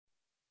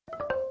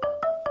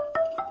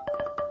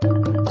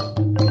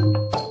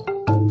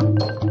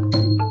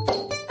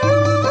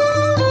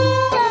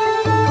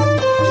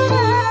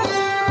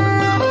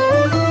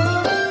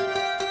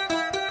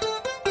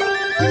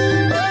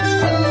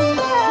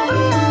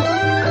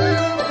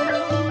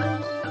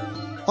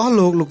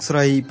លោកស្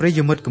រីប្រិយ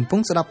មិត្តកំពុ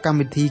ងស្ដាប់កម្ម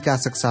វិធីការ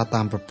សិក្សា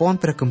តាមប្រព័ន្ធ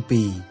ព្រះគម្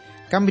ពីរ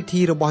កម្មវិ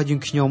ធីរបស់យើ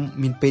ងខ្ញុំ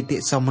មានបេតិ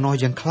សោមនស្ស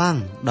យ៉ាងខ្លាំង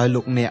ដោយ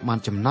លោកអ្នកបាន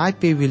ចំណាយ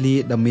ពេលវេលា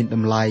ដ៏មានត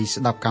ម្លៃ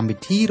ស្ដាប់កម្មវិ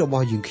ធីរប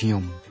ស់យើងខ្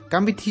ញុំក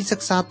ម្មវិធីសិ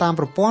ក្សាតាម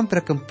ប្រព័ន្ធព្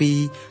រះគម្ពីរ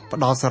ផ្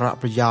ដល់សារៈ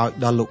ប្រយោជន៍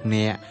ដល់លោក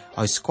អ្នក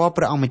ឲ្យស្គាល់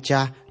ព្រះអង្គម្ចា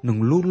ស់និង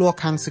លូតលាស់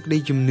ខាងសេចក្តី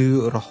ជំនឿ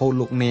រហូត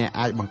លោកអ្នក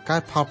អាចបង្កើ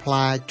តផលផ្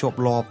លែជាប់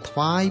លាប់ថ្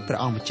វាយព្រះ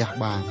អង្គម្ចាស់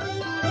បាន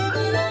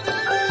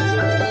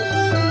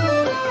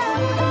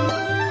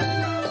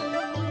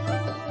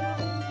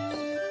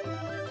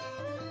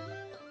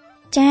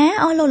ចា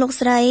អស់លោក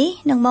ស្រី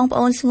និងបងប្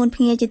អូនស្ងួន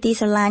ភ្ងាជាទី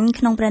ស្រឡាញ់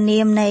ក្នុងព្រះនា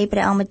មនៃព្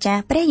រះអង្គម្ចា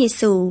ស់ព្រះយេ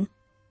ស៊ូវ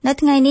នៅ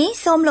ថ្ងៃនេះ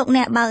សូមលោក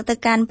អ្នកបើកទៅ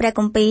កាន់ព្រះគ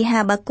ម្ពីរហា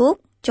បាគុក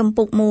ជំ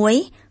ពូក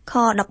1ខ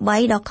13ដ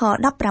ល់ខ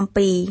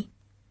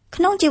17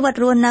ក្នុងជីវិត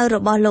រស់នៅរ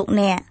បស់លោក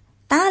អ្នក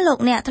តើលោក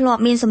អ្នកធ្លា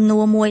ប់មានសំណួ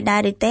រមួយដែ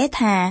រឬទេ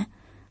ថា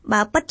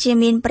បើពិតជា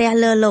មានព្រះ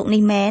លើលោក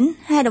នេះមែន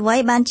ហេតុអ្វី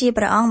បានជា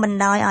ព្រះអង្គបណ្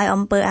ដោយឲ្យ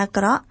អំពើអា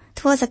ក្រក់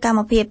ធ្វើសកម្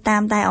មភាពតា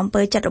មតែអំ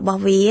ពើចិត្តរប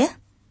ស់វា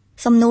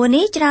សំណួរ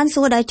នេះច្រើន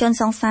សួរដោយជន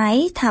សង្ស័យ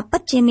ថាពិ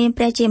តជាមាន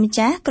ព្រះជាម្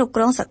ចាស់គ្រប់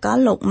គ្រងសកល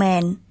លោកមែ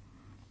ន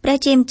ព្រះ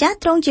ជាម្ចាស់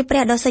ទ្រង់ជាព្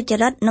រះដ៏សុច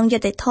រិតនិងយុ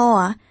ត្តិធ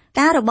ម៌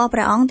ការរបស់ព្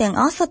រះអង្គទាំង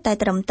អស់សុទ្ធតែ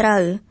ត្រឹមត្រូ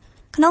វ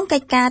ក្នុងកិ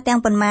ច្ចការទាំង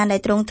ប៉ុន្មានដែ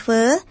លទ្រង់ធ្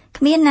វើ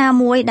គ្មានណា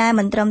មួយដែល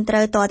មិនត្រឹមត្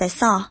រូវតតែ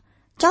សោះ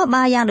ចុះ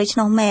បើយ៉ាងដូច្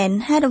នោះមែន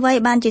ហេតុអ្វី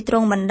បានជាទ្រ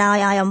ង់បណ្ដោយ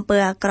ឲ្យអំពើ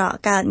អាក្រក់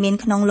កើតមាន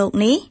ក្នុងលោក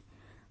នេះ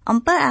អំ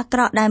ពើអាក្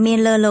រក់ដែលមាន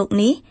លើលោក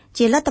នេះ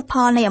ជាលទ្ធផ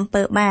លនៃអំ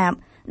ពើបាប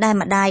ដែល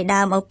ម្ដាយ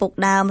ដើមឪពុក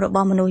ដើមរប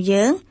ស់មនុស្ស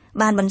យើង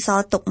បានបន្ស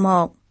ល់ទុកម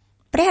ក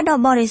ព្រះដ៏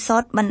បរិសុ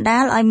ទ្ធបណ្ដា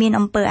លឲ្យមាន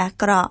អំពើអា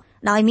ក្រក់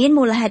ដោយមាន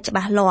មូលហេតុច្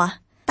បាស់លាស់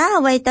តើ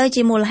អ្វីទៅ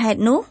ជាមូលហេតុ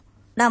នោះ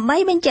ដើម្បី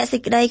បញ្ជាក់សេ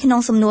ចក្តីក្នុង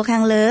សំណួរខា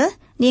ងលើ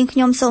នាងខ្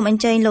ញុំសូមអ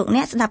ញ្ជើញលោកអ្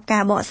នកស្ដាប់កា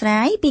របកស្រា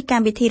យពីក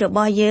ម្មវិធីរប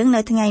ស់យើងនៅ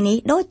ថ្ងៃនេះ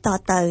ដូចត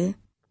ទៅ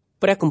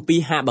ព្រះគម្ពីរ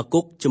ហាបា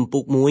គុកជំពូ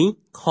ក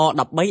1ខ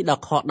13ដ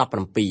ល់ខ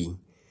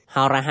17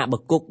ហោរាហាបា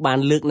គុកបាន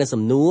លើកនៅ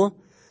សំណួរ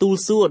ទូល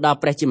សួរដល់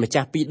ព្រះជាម្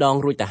ចាស់ពីរដង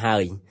រួចទៅហើ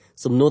យ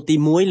សំណួរទី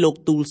1លោក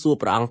ទូលសួរ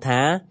ព្រះអង្គ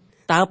ថា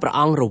តើព្រះ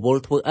អង្គរវ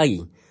ល់ធ្វើអី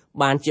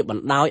បានជាប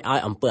ណ្ដោយឲ្យ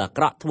អំពើអា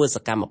ក្រក់ធ្វើស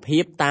កម្មភា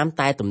ពតាម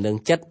តែទំនឹង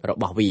ចិត្តរ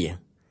បស់វា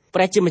ព្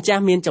រះជាម្ចា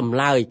ស់មានចម្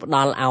លើយផ្ដ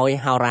ល់ឲ្យ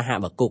ហោរាហា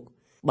បាគុក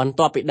បន្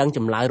ទាប់ពីដឹងច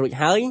ម្លើយរួច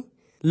ហើយ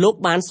លោក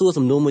បានសួរ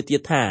សំណួរមួយទៀ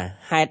តថា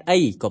ហេតុអី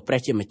ក៏ព្រះ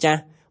ជាម្ចាស់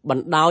ប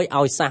ណ្ដោយ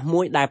ឲ្យសះ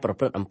មួយដែលប្រ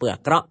ព្រឹត្តអំពើអា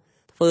ក្រក់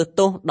ធ្វើ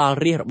ទោសដល់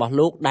រាជរបស់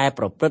លោកដែល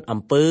ប្រព្រឹត្តអំ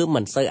ពើ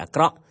មិនសូវអា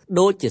ក្រក់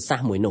ដូចជាសះ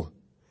មួយនោះ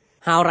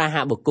ហោរា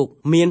ហាបាគុក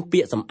មានពា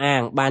ក្យសំអា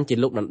ងបានជា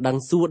លោកដណ្ដឹង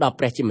សួរដល់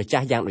ព្រះជាម្ចា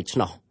ស់យ៉ាងដូច្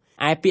នោះ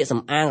ឯពាក្យ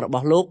សំអាងរប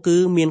ស់លោកគឺ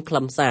មានខ្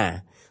លឹមសារ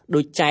ដូ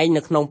ចចែង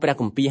នៅក្នុងព្រះ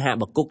គម្ពីរហា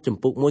បាគុកជំ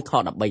ពូក1ខ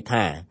13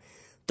ថា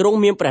ទ្រង់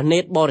មានព្រះនេ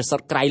ត្របរិសុ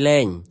ទ្ធក្រៃលែ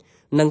ង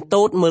និងទ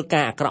តមើល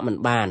ការអាក្រក់មិន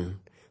បាន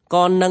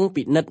ក៏នឹង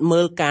ពិនិត្យមើ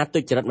លការទុ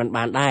ច្ចរិតមិន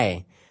បានដែរ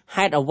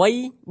ហេតុអ្វី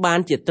បាន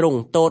ជាទ្រង់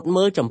ទត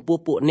មើលចំពោះ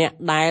ពួកអ្នក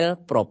ដែល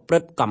ប្រព្រឹ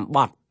ត្តកំប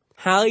ត់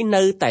ហើយ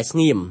នៅតែស្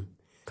ងៀម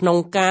ក្នុង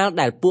កាល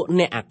ដែលពួក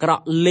អ្នកអាក្រ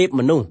ក់លេប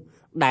មនុស្ស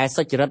ដែល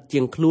សុចរិតជា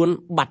ងខ្លួន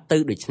បាត់ទៅ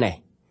ដូច្នេះ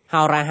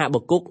ហោរាហា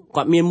បាគុក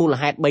គាត់មានមូល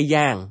ហេតុ3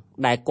យ៉ាង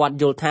ដែលគាត់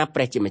យល់ថាព្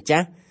រះជាម្ចា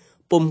ស់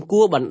ពុំ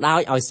គួរបណ្ដោ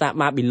យឲ្យសា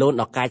បាប៊ីឡូន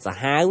ដល់កាយសា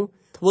ហាវ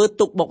ធ្វើ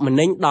ទុកបុកម្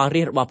នេញដល់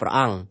រាជរបស់ព្រះ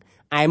អង្គ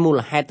ឯមូល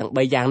ហេតុទាំង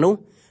3យ៉ាងនោះ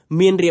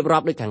មានរៀបរា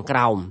ប់ដូចខាងក្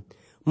រោម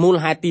មូល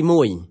ហេតុទី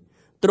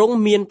1ទ្រង់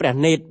មានព្រះ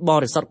នេត្រប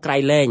រិសុទ្ធក្រៃ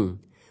លែង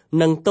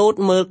នឹងទត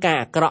មើលការ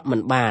អាក្រក់មិ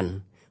នបាន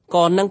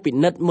ក៏នឹងពិ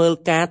និត្យមើល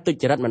ការទុច្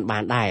ចរិតមិនបា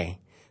នដែរ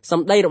ស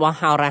ម្ដីរបស់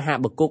ហោរាហា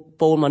បាគុក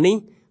ពោលមកនេះ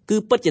គឺ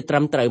ពិតជាត្រឹ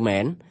មត្រូវមែ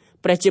ន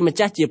ព្រះជាម្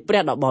ចាស់ជាព្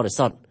រះដ៏បរិ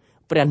សុទ្ធ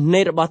ព្រះ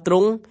នេត្របរបស់ទ្រ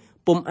ង់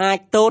ពុំអាច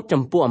ទត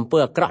ចំពោះអំពើ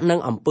អាក្រក់និង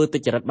អំពើទុ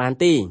ច្ចរិតបាន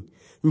ទេ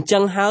អញ្ចឹ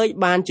ងហើយ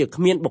បានជា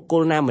គ្មានបុគ្គ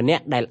លណាម្នា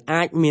ក់ដែល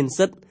អាចមាន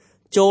សិទ្ធិ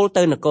ចូល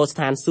ទៅនគរស្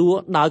ថានសួគ៌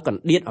ដោយក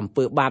ណ្ដៀតអំ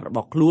ពើបាបរប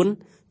ស់ខ្លួន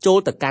ចូល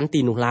ទៅកាន់ទី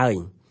នោះឡើយ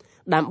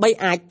ដើម្បី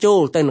អាចចូល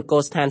ទៅនគ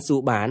រស្ថានសួ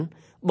គ៌បាន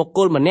បុគ្គ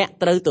លម្នាក់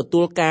ត្រូវទ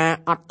ទួលការ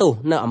អត់ទោស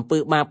នៅអំពើ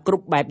បាបគ្រ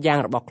ប់បែបយ៉ាង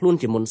របស់ខ្លួន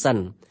ជាមុនសិន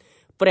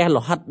ព្រះ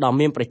លោហិតដ៏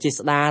មានព្រះចេ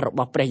ស្តារប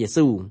ស់ព្រះយេ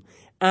ស៊ូវ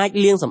អាច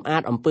លាងសម្អា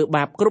តអំពើ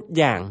បាបគ្រប់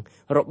យ៉ាង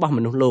របស់ម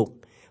នុស្សលោក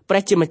ព្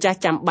រះជាម្ចាស់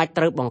ចាំបាច់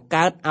ត្រូវបង្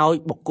កើតឲ្យ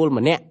បុគ្គល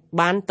ម្នាក់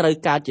បានត្រូវ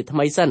កើតជាថ្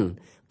មីសិន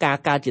ការ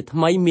កើតជាថ្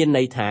មីមាន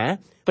ន័យថា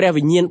ព្រះ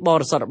វិញ្ញាណប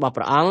រិសុទ្ធរបស់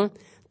ព្រះអង្គ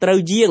ត្រូវ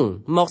យាង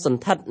មកស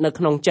ន្ធិដ្ឋនៅ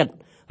ក្នុងចិត្ត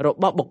រ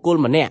បស់បុគ្គល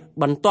ម្នាក់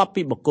បន្ទាប់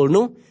ពីបុគ្គល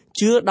នោះ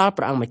ជឿដល់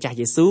ព្រះអង្គម្ចាស់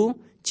យេស៊ូវ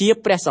ជា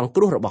ព្រះសង្គ្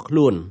រោះរបស់ខ្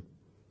លួន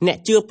អ្នក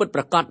ជឿពិតប្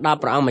រាកដដល់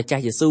ព្រះអង្គម្ចា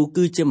ស់យេស៊ូវ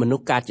គឺជាមនុ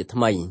ស្សកើតជាថ្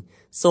មី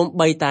សូម្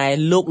បីតែ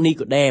លោកនី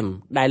កូដេម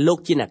ដែលលោក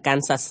ជាអ្នកកា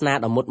ន់សាសនា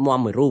ដ៏មុតមាំ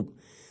មួយរូប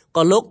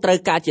ក៏លោកត្រូវ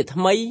កើតជា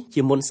ថ្មី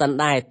ជាមុនសិន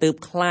ដែរទើប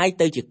คล้าย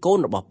ទៅជាកូន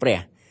របស់ព្រះ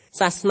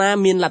សាសនា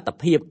មានលទ្ធ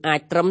ភាពអាច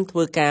ត្រឹមធ្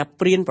វើការ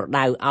ព្រានប្រ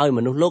ដៅឲ្យម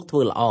នុស្សលោកធ្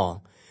វើល្អ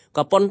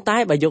ក៏ប៉ុន្តែ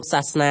បើយក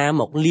សាសនា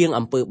មកលាង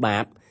អំពើបា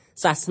ប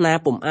សាសនា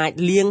ពុំអាច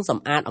លាងស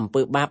ម្អាតអំ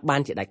ពើបាបបា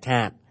នជាដាច់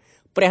ខាត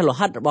ព្រះលោ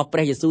ហិតរបស់ព្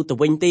រះយេស៊ូវទៅ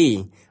វិញទេ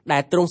ដែ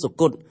លទ្រង់សុ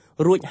គត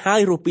រួចហើ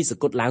យរស់ពីសុ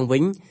គតឡើងវិ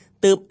ញ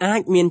ទើបអា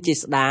ចមានចេ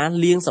ស្តា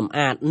លាងសម្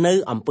អាតនៅ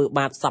អំពើ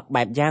បាបសព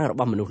បែបយ៉ាងរប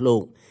ស់មនុស្សលោ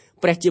ក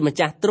ព្រះជាម្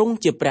ចាស់ទ្រង់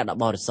ជាព្រះដ៏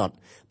បរិសុទ្ធ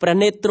ព្រះ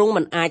នេត្រទ្រង់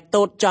មិនអាចទ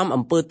តចំ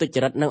អំពើទុច្ច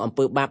រិតនិងអំ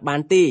ពើបាបបា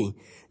នទេ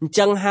អ អញ្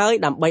ចឹងហើយ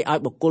ដើម្បីឲ្យ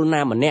បុគ្គល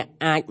ណាម្នាក់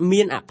អាច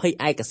មានអភ័យ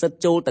ឯកសិទ្ធិ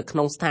ចូលទៅក្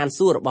នុងស្ថាន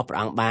សួគ៌របស់ព្រះ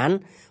អង្គបាន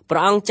ព្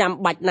រះអង្គចាំ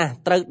បាច់ណាស់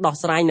ត្រូវដោះ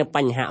ស្រាយនៅប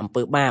ញ្ហាអំ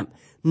ពើបាប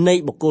នៃ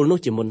បុគ្គលនោះ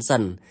ជាមុនសិ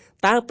ន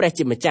តើព្រះ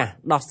ជាម្ចាស់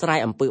ដោះស្រាយ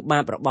អំពើបា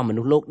បរបស់ម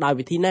នុស្សលោកដោយ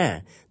វិធីណា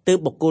ទើប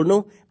បុគ្គល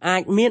នោះអា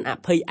ចមានអ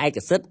ភ័យឯក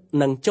សិទ្ធិ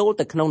និងចូល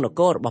ទៅក្នុងន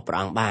គររបស់ព្រះ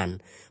អង្គបាន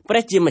ព្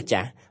រះជាម្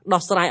ចាស់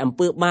ដោះស្រាយអំ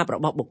ពើបាបរ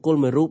បស់បុគ្គល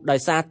មួយរូបដោយ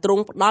សារទ្រ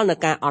ង់ផ្ដល់នូវ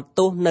ការអត់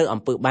ទោសនៅអំ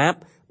ពើបាប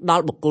ដ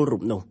ល់បុគ្គលរូ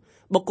បនោះ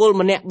បុគ្គល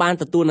ម្នាក់បាន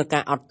ទទួលនូវកា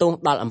រអត់ទោស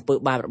ដល់អំពើ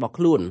បាបរបស់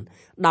ខ្លួន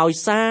ដោយ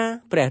សារ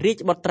ព្រះរាជ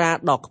បុត្រា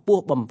ដ៏ខ្ព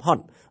ស់បំផុត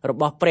រ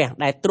បស់ព្រះ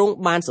ដែលទ្រង់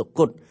បានសុគ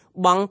ត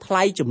បង់ថ្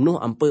លៃជំនួស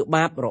អំពើ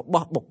បាបរប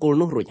ស់បុគ្គល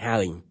នោះរួចហើ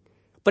យ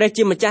ព្រះ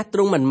ជាម្ចាស់ទ្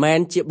រង់មិនមែន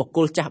ជាបុគ្គ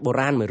លចាស់បុ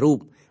រាណមួយរូប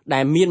ដែ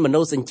លមានមនោ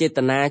សញ្ចេត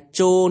នា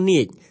ចូលនា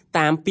ច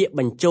តាមពាក្យ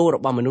បញ្ជោរ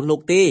បស់មនុស្សលោ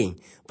កទេ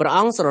ព្រះអ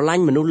ង្គស្រឡា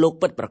ញ់មនុស្សលោក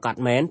ពិតប្រាកដ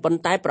មែនប៉ុន្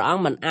តែព្រះអង្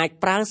គមិនអាច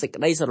ប្រើសេច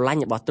ក្តីស្រឡា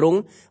ញ់របស់ទ្រង់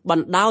ប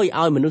ណ្ដោយ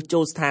ឲ្យមនុស្សចូ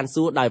លស្ថាន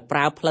សួគ៌ដោយប្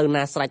រើផ្លូវ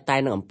ណាស្រេចតែ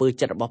នឹងអំពើ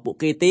ចិត្តរបស់ពួក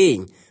គេទេ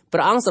ព្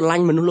រះអង្គស្រឡា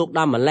ញ់មនុស្សលោក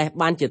ដល់ម្លេះ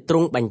បានជាទ្រ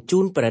ង់បញ្ជូ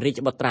នព្រះរាជ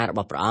បុត្រារប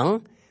ស់ព្រះអង្គ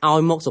ឲ្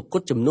យមកសុគ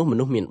តជំនួសម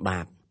នុស្សមានបា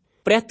ប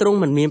ព្រះទ្រង់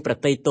មិនមានប្រ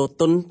តិទោ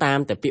ទុនតាម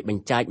តែពាក្យប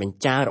ញ្ចាចបញ្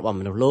ចើរបស់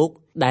មនុស្សលោក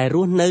ដែលរ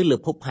ស់នៅលើ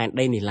ភពផែន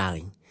ដីនេះឡើយ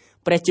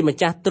ព្រះជាម្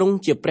ចាស់ទ្រង់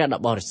ជាព្រះដ៏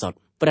បរិសុទ្ធ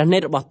ព្រះនេ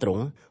ត្ររបស់ទ្រ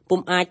ង់ពុំ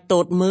អាចទ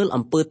តមើល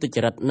អំពើទុច្ច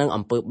រិតនិង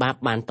អំពើបាប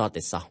បានត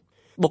តែសោះ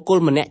បុគ្គល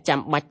ម្នាក់ចាំ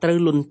បាច់ត្រូវ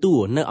លន់តួ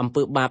នៅអំ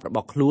ពើបាបរប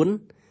ស់ខ្លួន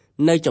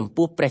នៅចំ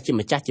ពោះព្រះជា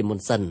ម្ចាស់ជាមុន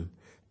សិន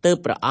ទើប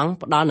ព្រះអង្គ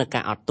ផ្ដល់នូវ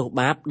ការអត់ទោស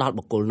បាបដល់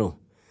បុគ្គលនោះ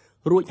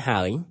រួច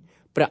ហើយ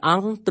ព្រះអ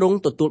ង្គទ្រង់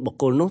ទទួលបុ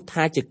គ្គលនោះ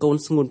ថាជាកូន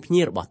ស្ងួនភ្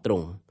ញៀរបស់ទ្រ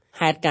ង់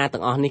ហេតុការ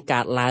ទាំងអស់នេះកើ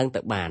តឡើង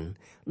ទៅបាន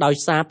ដោយ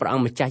សារព្រះអ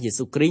ង្គម្ចាស់យេ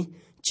ស៊ូវគ្រីស្ទ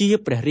ជា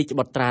ព្រះរាជ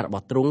បុត្រារប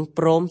ស់ទ្រង់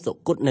ព្រមសុ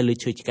គតនៅលើ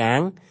ឈើឆ្កា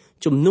ង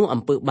ជំនួស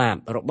អំពើបាប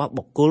របស់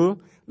បុគ្គល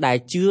ដែល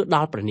ជឿដ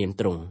ល់ព្រះនាម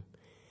ទ្រង់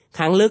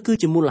ខាងលើគឺ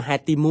ជាមូលហេ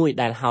តុទី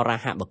1ដែលហោរា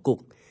ហាបាគុក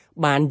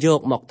បានយក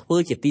មកធ្វើ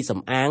ជាទី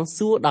សំអាង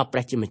សួរដល់ព្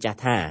រះជាម្ចាស់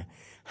ថា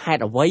ហេ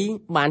តុអ្វី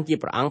បានជា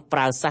ព្រះអង្គប្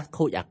រើសាស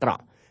ខូចអាក្រ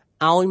ក់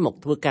ឲ្យមក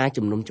ធ្វើការ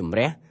ជំនុំជម្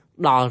រះ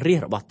ដល់រាជ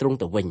របស់ទ្រង់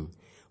ទៅវិញ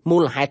មូ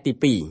លហេតុ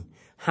ទី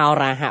2ហោ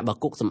រាហាបា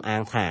គុកសំអា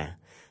ងថា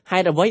ហេ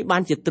តុអ្វីបា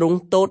នជាទ្រង់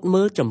ទត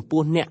មើលចំ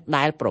ពោះអ្នក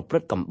ដែលប្រព្រឹ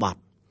ត្តកំបត់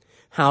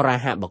ហោរា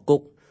ហាបាគុ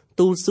ក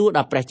ទូលសួរដ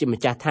ល់ព្រះជា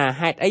ម្ចាស់ថា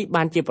ហេតុអី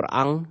បានជាព្រះអ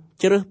ង្គ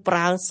ជ្រើសប្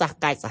រើសាស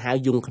កាចសាហាវ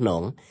យង់ខ្ន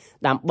ង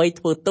ដើម្បី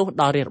ធ្វើទោស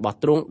ដល់រាជរបស់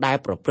ទ្រង់ដែល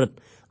ប្រព្រឹត្ត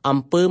អំ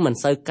ពើមិន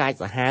សូវកាច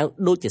សាហាវ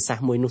ដូចជាសាស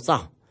មួយនោះ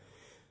សោះ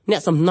អ្នក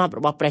សំណប់រ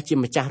បស់ព្រះជា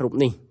ម្ចាស់រូប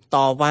នេះត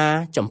វ៉ា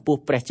ចំពោះ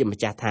ព្រះជាម្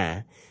ចាស់ថា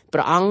ព្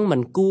រះអង្គមិ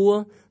នគួរ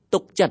ទុ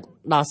កចិត្ត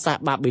ដល់សាស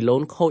បាប៊ីឡូ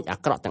នខូចអា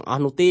ក្រក់ទាំងអ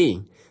ស់នោះទេ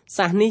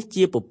សាសនេះ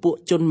ជាពពួក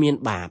ជនមាន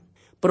បាប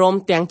ព្រម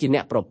ទាំងជាអ្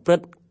នកប្រព្រឹ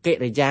ត្តកិ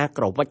រិយា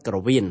ក្រវិចក្រ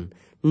វៀន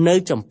នៅ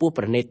ចំពោះ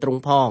ព្រះនេត្រទ្រ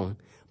ង់ផង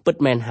ពិត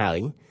មែនហើយ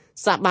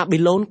សាសបាប៊ី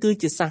ឡូនគឺ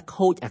ជាសាស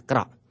ខូចអាក្រ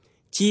ក់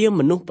ជា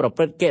មនុស្សប្រ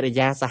ព្រឹត្តកិរិ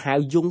យាសាហាវ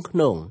យង់ខ្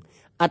នង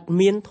ឥត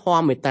មានធ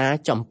ម៌មេត្តា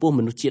ចំពោះម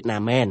នុស្សជាតិណា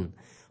មែន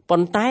ប៉ុ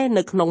ន្តែ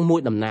នៅក្នុងមួយ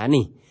ដំណើរ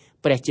នេះ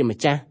ព្រះជាម្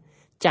ចាស់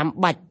ចាំ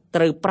បាច់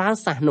ត្រូវប្រើ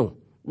សាសនោះ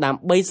ដើ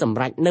ម្បីសម្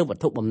រេចនៅវ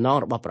ត្ថុបំណង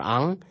របស់ព្រះអ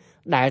ង្គ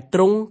ដែលទ្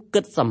រង់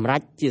គិតសម្រេ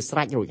ចជាស្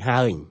រេចរួច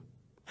ហើយ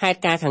ហេតុ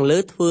ការណ៍ខាងលើ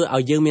ធ្វើឲ្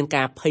យយើងមាន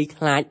ការភ័យ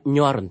ខ្លាច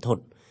ញ័ររន្ធ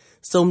ត់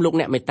សូមលោក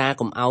អ្នកមេត្តា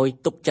កុំឲ្យ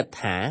ទុកចិត្ត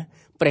ថា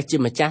ព្រះជា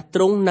ម្ចាស់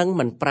ទ្រង់នឹង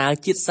មិនប្រើ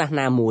ជាតិសាសន៍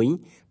ណាមួយ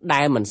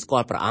ដែលមិនស្គា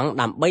ល់ព្រះអង្គ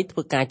ដើម្បីធ្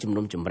វើការជំ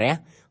នុំជម្រះ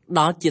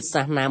ដល់ជាតិ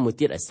សាសន៍ណាមួយ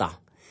ទៀតឲ្យសោះ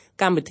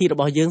កម្មវិធីរ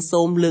បស់យើង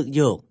សូមលើក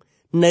យក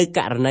នៅក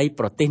រណី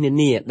ប្រទេសនា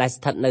នាដែល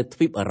ស្ថិតនៅទ្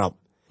វីបអឺរ៉ុប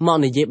មក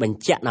និយាយបញ្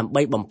ជាក់ដើម្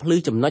បីបំភ្លឺ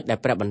ចំណុចដែល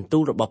ព្រះបន្ទូ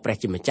លរបស់ព្រះ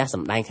ជាម្ចាស់ស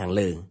ម្ដែងខាង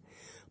លើ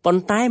ប៉ុ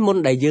ន្តែមុន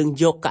ដែលយើង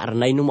យកករ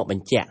ណីនោះមកប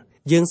ញ្ជាក់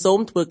យើងសូម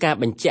ធ្វើការ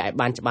បញ្ជាក់ឲ្យ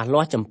បានច្បាស់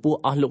លាស់ចំពោះ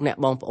អស់លោកអ្នក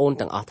បងប្អូន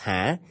ទាំងអស់ថា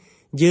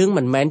យើង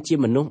មិនមែនជា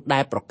មនុស្សដែ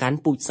លប្រកាន់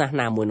ពូជសាសន៍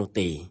ណាមួយនោះ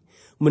ទេ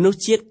មនុស្ស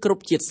ជាតិគ្រ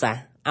ប់ជាតិសាស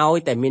ន៍ឲ្យ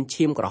តែមាន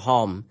ឈាមក្រហ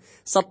ម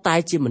សុទ្ធតែ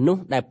ជាមនុស្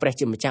សដែលព្រះ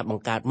ជាម្ចាស់ប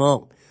ង្កើតមក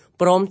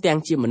ព្រមទាំង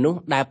ជាមនុស្ស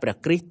ដែលព្រះ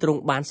គ្រីស្ទទ្រង់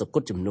បានសុគ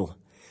តជំនួស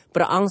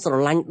ព្រះអង្គស្រ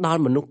ឡាញ់ដ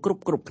ល់មនុស្សគ្រ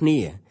ប់គ្នា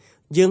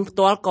យើងផ្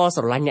ទាល់ក៏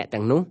ស្រឡាញ់អ្នក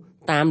ទាំងនោះ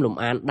តាមលំ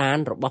អានដាន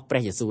របស់ព្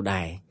រះយេស៊ូវ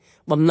ដែរ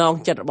បំណង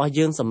ចិត្តរបស់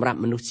យើងសម្រាប់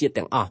មនុស្សជាតិ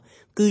ទាំងអស់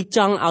គឺច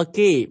ង់ឲ្យ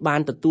គេបា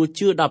នទទួល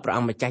ជឿដល់ព្រះអ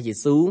ង្គម្ចាស់យេ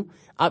ស៊ូវ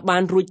ឲ្យបា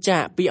នរួចចា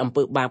កពីអំ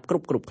ពើបាបគ្រ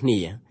ប់គ្នា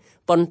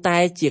ប៉ុន្តែ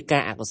ជាកា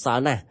រអកុសល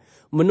ណាស់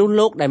មនុស្ស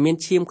លោកដែលមាន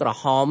ឈាមក្រ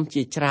ហម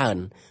ជាច្រើន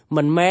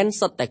មិនមែន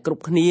សុទ្ធតែគ្រ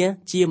ប់គ្នា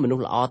ជាមនុ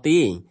ស្សល្អទេ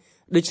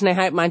ដូច្នេះ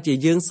ហើយបានជា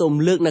យើងសូម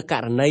លើកនៅក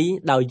រណី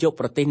ដោយយក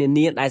ប្រទេសនា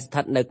នាដែលស្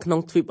ថិតនៅក្នុង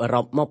ទ្វីបអឺ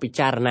រ៉ុបមកពិ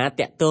ចារណា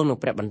តាក់ទងនឹង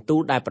ព្រះបន្ទូ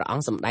លដែលព្រះអ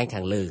ង្គសម្ដែង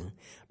ខាងលើ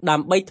ដើ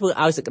ម្បីធ្វើ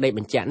ឲ្យសេចក្តីប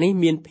ញ្ជាក់នេះ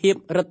មានភាព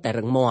រឹតតែ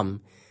រឹងមាំ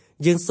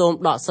យើងសូម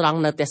ដកស្រង់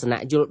នៅទស្សនៈ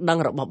យល់ដឹង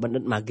របស់បណ្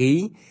ឌិតម៉ាហ្គី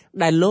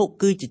ដែលលោក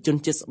គឺជាជន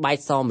ជាតិស្បែក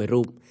សមួយ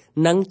រូប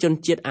និងជន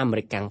ជាតិអាមេ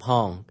រិកកាំងផ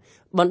ង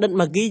បណ្ឌិត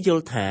ម៉ាហ្គីយ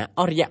ល់ថា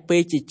អស់រយៈពេ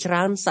លជាច្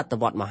រើនសត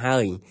វត្សរ៍មកហើ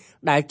យ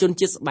ដែលជន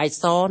ជាតិស្បែក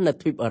សនៅ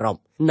ទ្វីបអឺរ៉ុប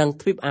និង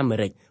ទ្វីបអាមេ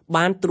រិក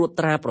បានត្រួត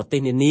ត្រាប្រទេស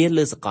នានា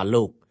លើសកល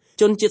លោក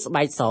ជនជាតិស្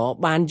បែកស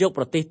បានយក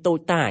ប្រទេសតូច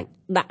តាច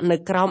ដាក់នៅ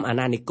ក្រោមអា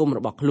ណានិគមរ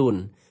បស់ខ្លួន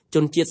ជ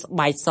នជាតិស្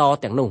បែកស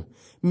ទាំងនោះ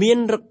មាន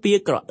រឹកពី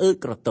ក្រអឺត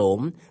ក្រទម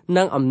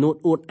និងអំនួត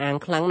អួតអាង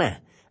ខ្លាំងណាស់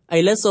ឥ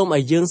ឡូវសូម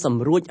ឲ្យយើងស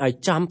ម្រួចឲ្យ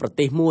ចំប្រ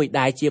ទេសមួយ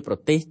ដែលជាប្រ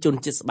ទេសជន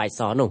ជាតិស្បែក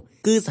សនោះ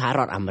គឺសហរ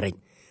ដ្ឋអាមេរិក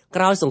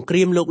ក្រោយសង្គ្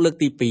រាមលោកលើក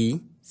ទី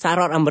សហ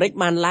រដ្ឋអាមេរិក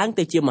បានឡើង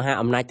ទៅជាមហា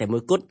អំណាចតែមួ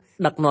យគត់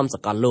ដឹកនាំស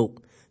កលលោក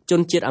ជ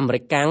នជាតិអាមេរិ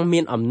កកាំងមា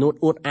នអំនួត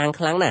អួតអាង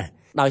ខ្លាំងណាស់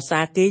ដោយសា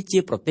រគេជា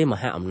ប្រទេសម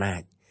ហាអំណា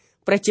ច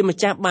ព្រះជាម្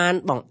ចាស់បាន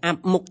បង្អា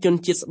ប់មុខជន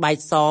ជាតិស្បែក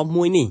ស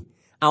មួយនេះ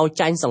ឲ្យ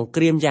ចាញ់សង្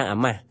គ្រាមយ៉ាងអា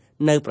ម៉ាស់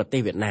នៅប្រទេស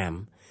វៀតណាម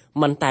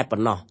មិនតែប៉ុ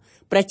ណ្ណោះ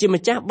ព្រះជា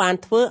ម្ចាស់បាន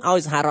ធ្វើឲ្យ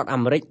សហរដ្ឋអា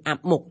មេរិកអា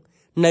ប់មុខ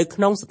នៅក្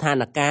នុងស្ថា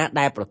នភាព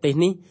ដែលប្រទេស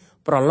នេះ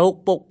ប្រឡូក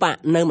ពកបាក់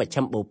នៅមជ្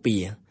ឈិមបូ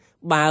ព៌ា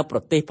បើប្រ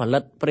ទេសផលិ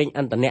តប្រេង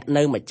ឥន្ធនៈ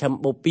នៅមជ្ឈិម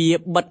បូព៌ា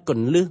បិទគ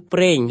ន្លឹះប្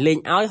រេងលេង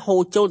ឲ្យហូ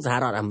រចូលសហ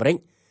រដ្ឋអាមេរិក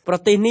ប្រ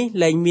ទេសនេះ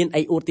លែងមាន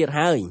អីអួតទៀត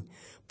ហើយ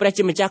ព្រះ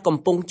ជាម្ចាស់កំ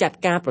ពុងចាត់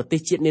ការប្រទេស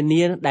ជាតិនា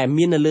នាដែល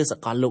មាននៅលើស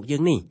កលលោកយើ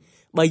ងនេះ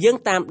បើយើង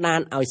តាមដា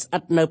នឲ្យស្អិ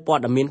តនៅព័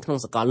ត៌មានក្នុង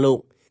សកលលោក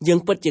យើង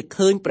ពិតជា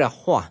ឃើញព្រះ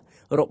ហស្ថ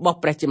របស់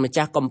ព្រះជាម្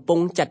ចាស់កំពុង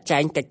ចាត់ចែ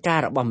ងកិច្ចការ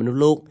របស់មនុស្ស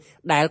លោក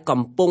ដែល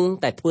កំពុង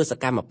តែធ្វើស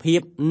កម្មភាព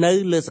នៅ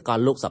លើសកល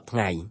លោកសប្តាហ៍ថ្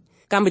ងៃ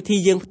កម្មវិធី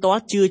យើងផ្ទា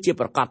ល់ជឿជា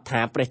ប្រកាសថា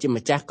ព្រះជា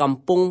ម្ចាស់កំ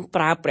ពុង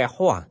ប្រើព្រះហ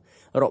ស្ថ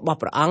របស់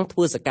ព្រះអង្គធ្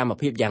វើសកម្ម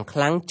ភាពយ៉ាងខ្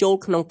លាំងចូល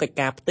ក្នុងកិច្ច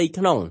ការផ្ទៃ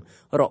ក្នុង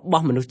រប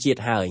ស់មនុស្សជា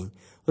តិហើយ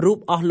រូប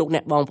អស់លោកអ្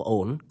នកបងប្អូ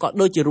នក៏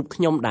ដូចជារូប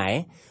ខ្ញុំដែរ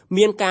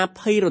មានការ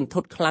ភ័យរន្ធ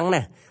ត់ខ្លាំង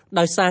ណាស់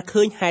ដោយសារ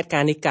ឃើញហេតុកា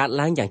រណ៍នេះកើត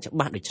ឡើងយ៉ាងច្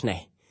បាស់ដូចនេះ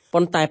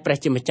ប៉ុន្តែព្រះ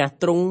ជាម្ចាស់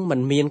ទ្រង់មិន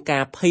មានកា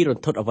រភ័យរ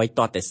ន្ធត់អ្វី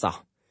តតែសោះ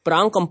ព្រះ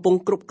អង្គកំពុង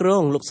គ្រប់គ្រ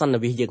ងលោកសន្និ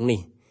វាសយើងនេះ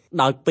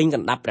ដោយពេញក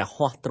ណ្ដាប់ព្រះហ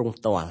ស្ថទ្រង់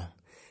ផ្ទាល់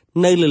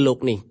នៅលើលោក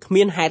នេះគ្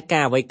មានហេតុ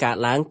ការណ៍អ្វីកើត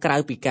ឡើងក្រៅ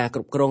ពីការគ្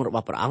រប់គ្រងរប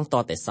ស់ព្រះអង្គ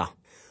តតែសោះ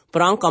ព្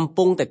រះអង្គកំ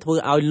ពុងតែធ្វើ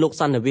ឲ្យលោក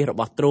សន្និវាសរ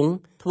បស់ទ្រង់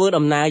ធ្វើ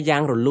ដំណើរយ៉ា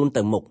ងរលូន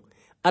ទៅមុខ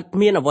ឥត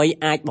មានអ្វី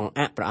អាចបង្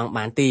អាក់ព្រះអង្គ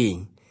បានទេ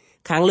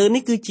ខាងលើ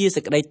នេះគឺជាសេ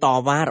ចក្តីត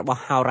វ៉ារប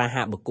ស់ហោរា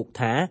ហាបគុក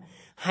ថា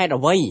ហេតុ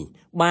អ្វី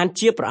បាន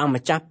ជាព្រះអង្គ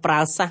ម្ចាស់ប្រើ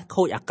សាស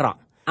ខូចអាក្រក់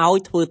ឲ្យ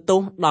ធ្វើទោ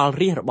សដល់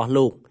រាស្ត្ររបស់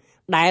លោក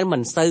ដែលមិ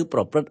នសូវប្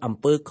រព្រឹត្តអំ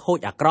ពើខូច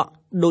អាក្រក់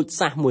ដូច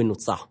សាសមួយនោះ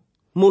សោះ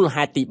មូល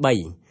ហេតុទី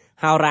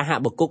3ហោរាហា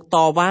បគុកត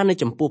វ៉ានៅ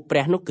ចំពោះព្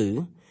រះនោះគឺ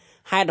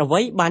ហេតុអ្វី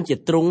បានជា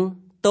ទ្រង់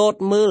ទត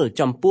មើល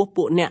ចំពោះ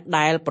ពួកអ្នក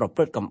ដែលប្រព្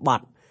រឹត្តកំប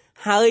ត់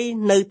ហើយ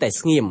នៅតែ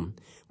ស្ងៀម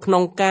ក្នុ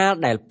ងកាល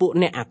ដែលពួក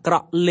អ្នកអាក្រ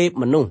ក់លេប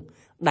មនុស្ស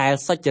ដែល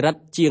សុចរិត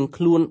ជាង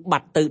ខ្លួនបា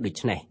ត់ទៅដូ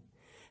ច្នេះ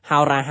ហោ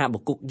រាហាប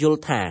គុកយល់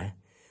ថា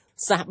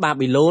សាសបា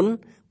ប៊ីឡូន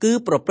គឺ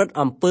ប្រព្រឹត្ត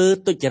អំពើ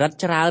ទុច្ចរិត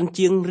ច្រើន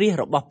ជាងរាស្ត្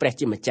ររបស់ព្រះ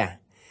ជាម្ចាស់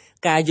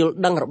ការយល់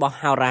ដឹងរបស់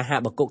ហោរាហា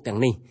បគុកទាំង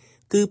នេះ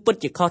គឺពិត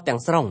ជាខុសទាំង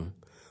ស្រុង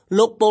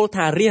លោកពោល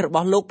ថារាស្ត្ររប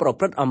ស់លោកប្រ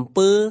ព្រឹត្តអំ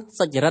ពើ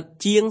សុចរិត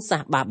ជាងសា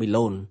សបាប៊ី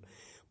ឡូន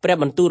ព្រះ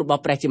បន្ទូលរប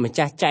ស់ព្រះជាម្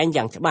ចាស់ចែង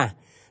យ៉ាងច្បាស់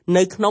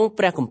នៅក្នុង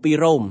ព្រះគម្ពីរ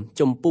រ៉ូម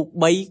ជំពូក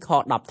3ខ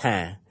10ថា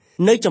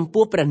នៅចំ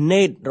ពោះព្រះ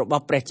នេតរប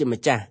ស់ព្រះជា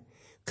ម្ចាស់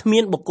គ្មា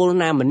នបុគ្គល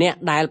ណាម្នាក់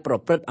ដែលប្រ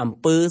ព្រឹត្តអំ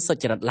ពើសុ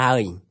ចរិតឡើ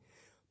យ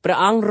ព្រះ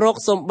អង្គរក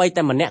សូម្បី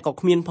តែម្នាក់ក៏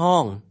គ្មានផ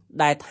ង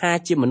ដែលថា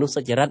ជាមនុស្ស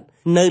សុចរិត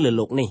នៅលើ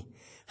លោកនេះ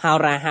ហោ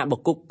រាហាប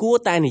គុកគួរ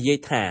តែនិយាយ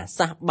ថា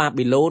សាសបា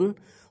ប៊ីឡូន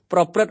ប្រ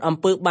ព្រឹត្តអំ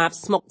ពើបាប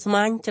ស្មុគស្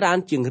មាញច្រើន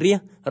ជាងរាស្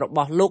ត្ររប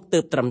ស់លោកទើ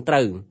បត្រឹមត្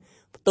រូវ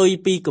ផ្ទុយ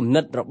ពីគំ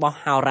និតរបស់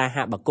ហោរា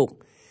ហាបគុក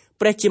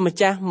ព្រះជាម្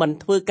ចាស់មិន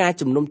ធ្វើការ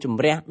ជំនុំជ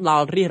ម្រះដ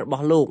ល់រាស្ត្ររប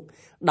ស់លោក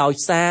ដោយ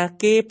សារ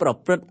គេប្រ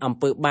ព្រឹត្តអំ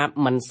ពើបាប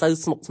មិនសូវ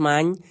ស្មុគស្មា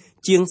ញ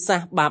ជាងសា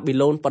សបាប៊ី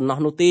ឡូនប៉ុណ្ណោះ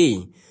នោះទេ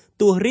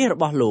ទោះរាស្ត្ររ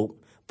បស់លោក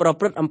ប្រ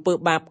ព្រឹត្តអំពើ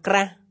បាបក្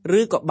រាស់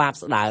ឬក៏បាប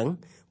ស្ដើង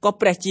ក៏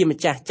ព្រះជាម្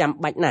ចាស់ចាំ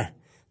បាច់ណាស់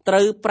ត្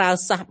រូវប្រើ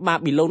សាសបា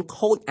ប៊ីឡូន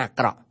ខូចអា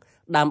ក្រក់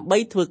ដើម្បី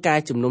ធ្វើការ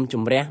ជំនុំជ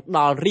ម្រះដ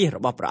ល់រាស្ត្ររ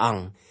បស់ព្រះអង្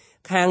គ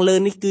ខាងលើ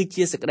នេះគឺ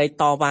ជាសេចក្តី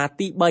តវ៉ា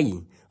ទី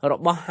3រ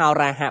បស់ហោ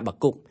រាហាប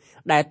គុក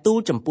ដែលទូល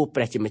ចំពោះ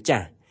ព្រះជាម្ចា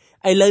ស់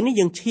ឥឡូវនេះ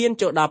យើងឈាន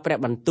ចូលដល់ព្រះ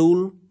បន្ទូល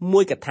មួ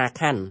យកថា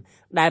ខណ្ឌ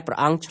ដែលព្រះ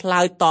អង្គឆ្លើ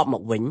យតបម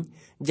កវិញ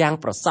យ៉ាង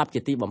ប្រសព្វ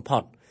ជាទីបំផុ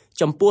ត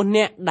ចំពោះ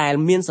អ្នកដែល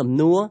មានសំ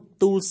ណួរ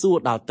ទូលសួរ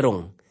ដល់ទ្រ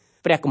ង់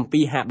ព្រះគម្ពី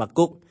រហាបា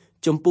គុក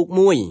ជំពូក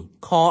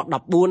1ខ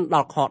14ដ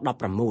ល់ខ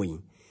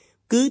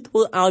16គឺធ្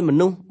វើឲ្យម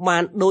នុស្សបា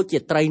នដូចជា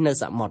ត្រីនៅ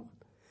សមុទ្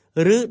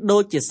រឬដូ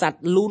ចជាសត្វ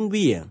លូន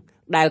វា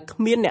ដែលគ្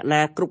មានអ្នក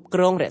ណាគ្រប់គ្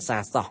រងរក្សា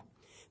សោះ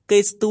គេ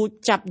ស្ទូច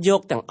ចាប់យ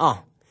កទាំងអស់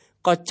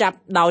ក៏ចាប់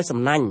ដោយសំ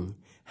ណាញ់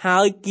ហើ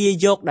យគា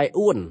យកដោយ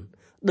អួន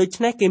ដូ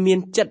ច្នេះគេមាន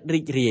ចិត្ត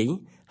រីករាយ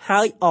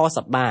ហើយអស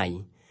ប្បាយ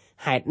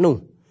ហេតុនោះ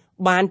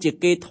បានជា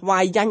គេថ្វា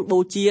យយ៉ាញ់បូ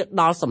ជា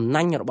ដល់សំ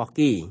ណាញ់របស់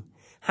គេ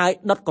ហើយ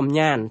ដុតកំ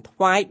ញានថ្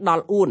វាយដ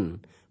ល់អួន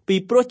ពី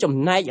ព្រោះចំ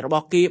ណែករប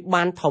ស់គេ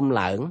បានធំ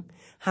ឡើង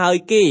ហើយ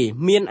គេ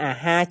មានអា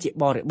ហារជា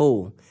បរិបូរ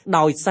ណ៍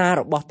ដោយសារ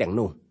របស់ទាំង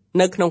នោះ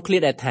នៅក្នុងឃ្លា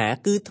ដែលថា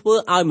គឺធ្វើ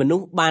ឲ្យមនុ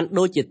ស្សបាន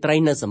ដូចជាត្រី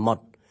នៅសមុទ្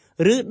រ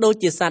ឬដូច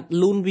ជាសត្វ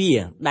លូនវា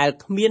ដែល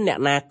គ្មានអ្នក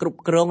ណាគ្រប់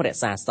គ្រងរ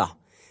ក្សាសោះ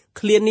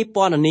ឃ្លានេះព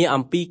ណ៌នា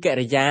អំពីកិ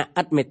រិយា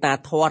ឥតមេត្តា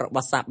ធម៌រប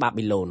ស់សាសបា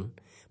ប៊ីឡូន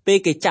ពេល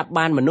គេចាប់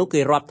បានមនុស្ស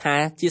គេរាប់ថា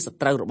ជាស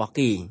ត្រូវរបស់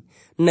គេ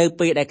នៅ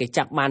ពេលដែលគេ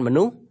ចាប់បានម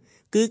នុស្ស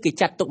គឺគេ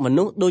ចាត់ទុកម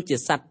នុស្សដូចជា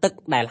សត្វទឹក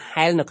ដែល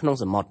ហែលនៅក្នុង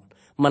សមុទ្រ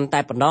មិនតែ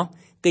ប៉ុណ្ណោះ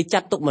គេចា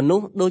ត់ទុកមនុ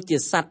ស្សដូចជា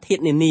សត្វធា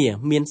តុនានា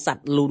មានស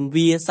ត្វលូន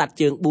វាសត្វ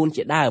ជើង4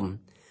ជាដើម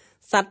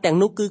សត្វទាំង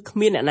នោះគឺគ្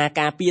មានអ្នកណា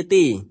ការពារ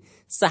ទេ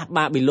សាស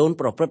បាប៊ីឡូន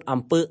ប្រព្រឹត្ត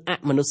អំពើអ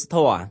មនុស្សធ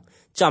ម៌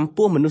ចំ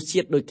ពោះមនុស្សជា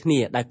តិដូចគ្នា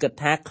ដែលគិត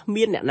ថាគ្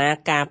មានអ្នកណា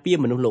ការពារ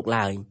មនុស្សលោក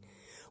ឡើយ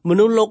ម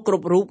នុស្សលោកគ្រ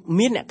ប់រូប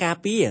មានអ្នកការ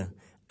ពារ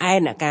ឯ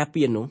អ្នកការ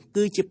ពារនោះ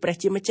គឺជាព្រះ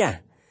ជាម្ចាស់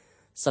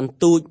សន្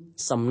ទូច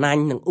សំណា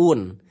ញ់និងអួន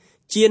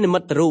ជានិមិ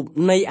ត្តរូប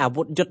នៃអា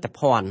វុធយុទ្ធ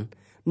ភ័ណ្ឌ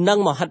និង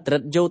មហិទ្ធិឫ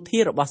ទ្ធិយោធា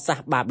របស់សាស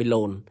បាប៊ី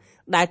ឡូន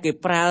ដែលគេ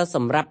ប្រើស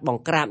ម្រាប់ប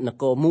ង្ក្រាបន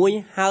គរមួយ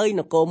ហើយ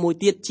នគរមួយ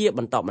ទៀតជាប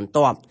ន្តបន្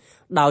ទាប់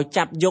ដោយ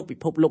ចាប់យកពិ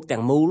ភពលោកទាំ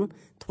ងមូល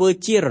ធ្វើ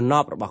ជារណ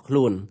បរបស់ខ្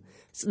លួន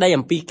ស្ដី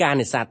អំពីការ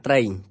នេសាទត្រី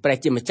ព្រះ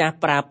ជាម្ចាស់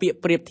ប្រើពាក្យ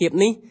ប្រៀបធៀប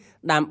នេះ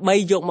ដើម្បី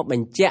យកមកប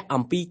ញ្ជាក់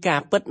អំពីការ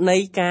ពិតនៃ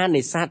ការ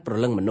នេសាទព្រ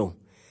លឹងមនុស្ស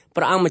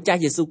ព្រះអង្គម្ចាស់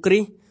យេស៊ូវគ្រី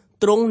ស្ទ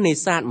ទ្រង់នេ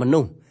សាទមនុ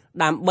ស្ស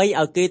ដើម្បី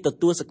ឲ្យគេទ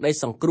ទួលសេចក្តី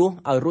សង្គ្រោះ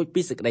ឲ្យរួច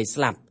ពីសេចក្តី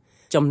ស្លាប់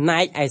ចំណែ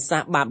កឯសា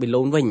សបាប៊ី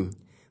ឡូនវិញ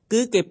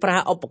គឺគេប្រើ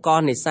ឧបករ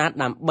ណ៍នេសាទ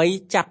ដើម្បី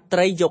ចាប់ត្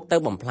រីយកទៅ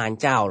បំផ្លាញ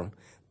ចោល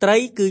ត្រី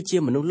គឺជា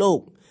មនុស្សលោក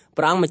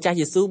ព្រះអង្គម្ចាស់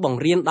យេស៊ូវប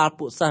ង្រៀនដល់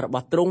ពួកសិស្សរប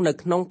ស់ទ្រង់នៅ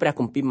ក្នុងព្រះ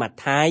គម្ពីរម៉ា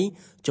ថាយ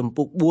ជំ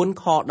ពូក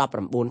4ខ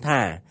19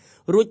ថា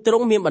រួចទ្រ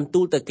ង់មានបន្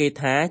ទូលទៅគេ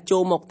ថាចូ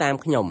លមកតាម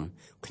ខ្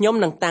ញុំ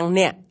នឹងតាំង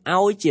អ្នក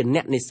ឲ្យជាអ្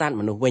នកនេសាទ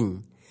មនុស្សវិញ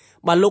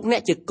បើលោកអ្ន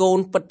កជាកូន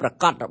ពិតប្រា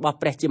កដរបស់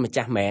ព្រះជាម្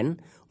ចាស់មែន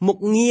មុខ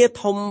ងារ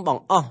ធំប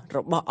ង្អស់រ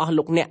បស់អស់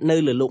លោកអ្នកនៅ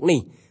លើលោកនេះ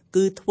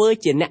គឺធ្វើ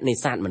ជាអ្នកនេ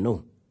សាទមនុស្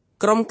ស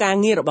ក្រុមការ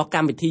ងាររបស់ក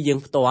ម្មវិធីយើង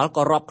ផ្ទាល់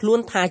ក៏រាប់ខ្លួន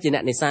ថាជាអ្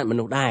នកនេសាទម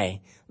នុស្សដែរ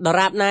ដ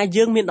រាបណា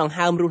យើងមានដង្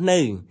ហើមរស់នៅ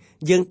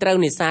យើងត្រូវ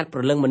នេសាទព្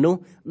រលឹងមនុស្ស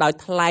ដោយ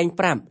ថ្លែង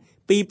ប្រាប់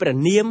ពីព្រះ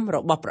នាមរ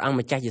បស់ព្រះអង្គ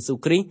ម្ចាស់យេស៊ូវ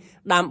គ្រីស្ទ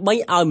ដើម្បី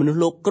ឲ្យមនុស្ស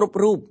លោកគ្រប់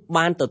រូប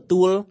បានទ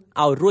ទួល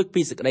ឲ្យរួច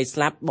ពីសេចក្តីស្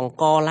លាប់បង្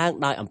កឡើង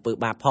ដោយអំពើ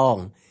បាបផង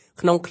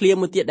ក្នុងឃ្លា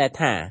មួយទៀតដែល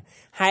ថា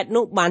ហេតុ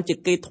នោះបានជា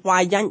គេថ្វា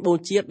យយ៉ាញ់បូ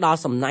ជាដល់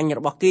សំណាញ់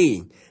របស់គេ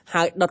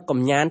ហើយដុតកំ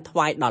ញានថ្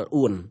វាយដល់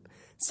អួន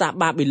សាស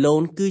បាប៊ីឡូ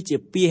នគឺជា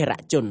ពាហរ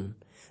ជន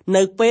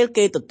នៅពេល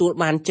គេទទួល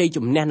បានជ័យ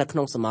ជំនះនៅក្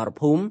នុងសមរ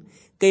ភូមិ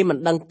គេមិន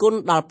ដឹងគុណ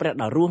ដល់ព្រះ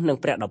ដ៏រស់និង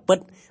ព្រះដ៏ពិត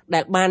ដែ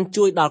លបាន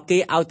ជួយដល់គេ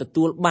ឲ្យទ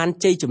ទួលបាន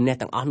ជ័យជំនះ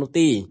ទាំងអស់នោះ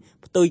ទេ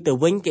ផ្ទុយទៅ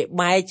វិញគេ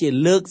បែរជា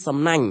លើកសំ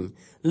ណាញ់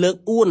លើក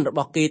អួនរប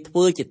ស់គេធ្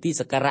វើជាទី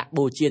សក្ការៈ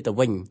បូជាទៅ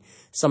វិញ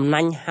សំណា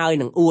ញ់ហើយ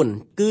នឹងអួន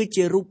គឺ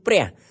ជារូបព្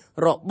រះ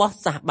របស់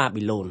សាសបា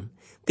ប៊ីឡូន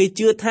គេ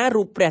ជឿថា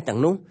រូបព្រះទាំង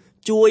នោះ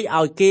ជួយ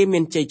ឲ្យគេមា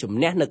នជ័យជំ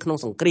នះនៅក្នុង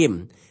សង្គ្រាម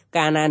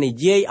កាលណានិ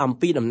យាយអំ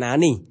ពីដំណើរ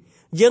នេះ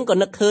យើងក៏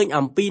នឹកឃើញ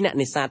អំពីអ្នក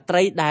នេសាទត្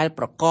រីដែល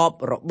ប្រកប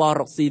របរ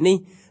រកស៊ីនេះ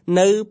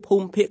នៅភូ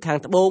មិភាគខាង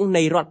ត្បូង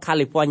នៃរដ្ឋ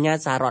California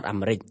សហរដ្ឋអា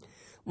មេរិក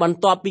បន្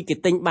ទាប់ពីគេ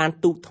ទិញបាន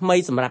ទូកថ្មី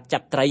សម្រាប់ចា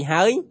ប់ត្រី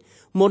ហើយ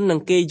មុននឹង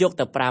គេយក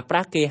ទៅប្រើប្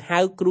រាស់គេហៅ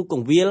គ្រូក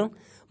ងវិល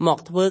មក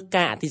ធ្វើ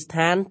ការអធិស្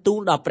ឋានទូល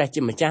ដល់ព្រះ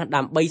ជាម្ចាស់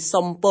ដើម្បី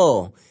សុំពរ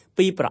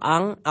ពីព្រះអ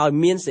ង្គឲ្យ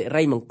មានសិ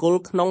រីមង្គល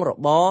ក្នុងរ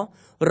បរ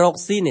រក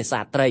ស៊ីនេសា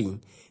ទត្រី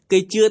គេ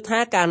ជឿថា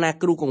កាលណា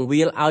គ្រូកង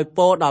វិលឲ្យព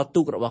រដល់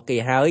ទូករបស់គេ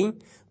ហើយ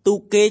ទូក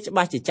គេច្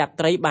បាស់ជាចាប់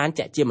ត្រីបាន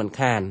ចាក់ជាមិន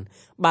ខាន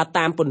បើ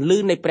តាមពន្លឺ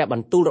នៃព្រះប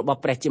ន្ទូលរបស់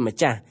ព្រះជាម្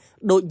ចាស់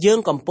ដូចយើង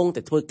កំពុង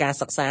តែធ្វើការ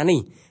សិក្សានេះ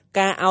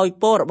ការឲ្យ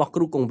ពររបស់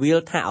គ្រូកងវិល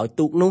ថាឲ្យ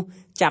ទូកនោះ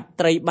ចាប់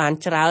ត្រីបាន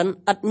ច្រើន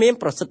ឥតមាន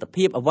ប្រសិទ្ធ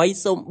ភាពអ្វី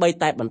សូម្បី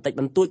តែបន្តិច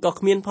បន្តួចក៏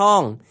គ្មានផ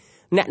ង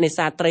អ្នកនេ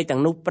សាទត្រីទាំ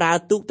ងនោះប្រើ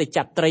ទូកទៅ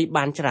ចាប់ត្រី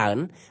បានច្រើន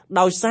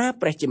ដោយសារ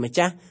ព្រះជាម្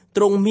ចាស់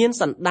ទ្រង់មាន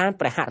សន្តាន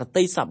ព្រះហឫ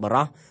ទ័យសប្បុរ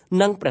ស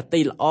និងព្រះទ័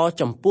យល្អ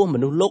ចំពោះម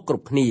នុស្សលោកគ្រ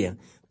ប់គ្នា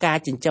ការ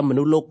ចិញ្ចឹមម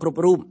នុស្សលោកគ្រប់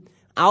រូប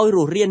ឲ្យរ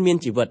ស់រានមាន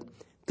ជីវិត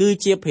គឺ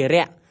ជាភា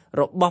រៈ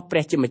របស់ព្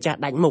រះជាម្ចាស់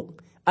ដាច់មុខ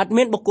ឥត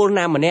មានបុគ្គល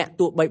ណាម្នាក់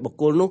ទោះបីបុគ្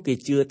គលនោះគេ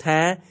ជឿថា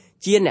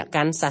ជាអ្នក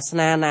កាន់សាស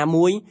នាណា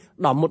មួយ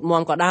ដ៏មុត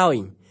មាំក៏ដោយ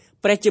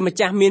ព្រះជាម្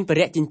ចាស់មានភា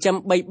រៈចិញ្ចឹម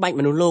បីបាច់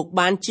មនុស្សលោក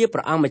បានជាព្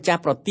រះអង្គម្ចាស់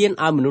ប្រទាន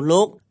ឲ្យមនុស្ស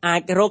លោកអា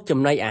ចរកចំ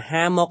ណីអា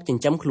ហារមកចិ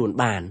ញ្ចឹមខ្លួន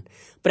បាន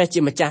ព្រះជា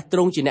ម្ចាស់ទ្រ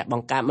ង់ជាអ្នកប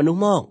ង្កើតមនុស្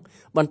សមក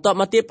បន្ទាប់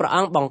មកទៀតព្រះអ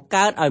ង្គបង្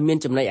កើតឲ្យមាន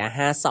ចំណីអា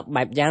ហារសព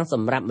បែបយ៉ាងស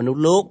ម្រាប់មនុស្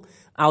សលោក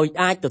ឲ្យ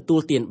អាចទទួល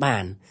ទានបា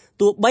ន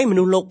ទោះបីម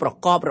នុស្សលោកប្រ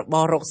កបរប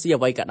ររកស៊ី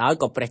អ្វីក៏ដោយ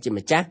ក៏ព្រះជា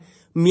ម្ចាស់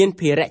មាន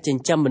ភារៈចិ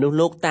ញ្ចឹមមនុស្ស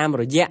លោកតាម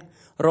រយៈ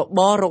រប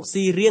ររក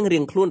ស៊ីរៀង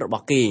ខ្លួនរប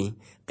ស់គេ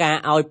ការ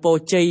ឲ្យពរ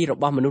ជ័យរ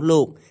បស់មនុស្ស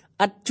លោក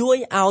ឥតជួយ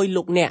ឲ្យ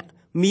លោកអ្នក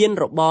មាន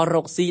របររ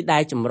កស៊ីដែ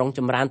លចម្រុងច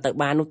ម្រើនទៅ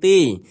បាននោះទេ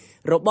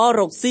របរ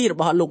រកស៊ីរ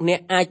បស់លោកអ្នក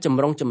អាចច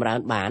ម្រុងចម្រើន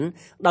បាន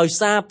ដោយ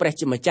សារព្រះ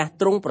ជាម្ចាស់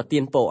ទ្រង់ប្រទា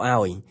នពរ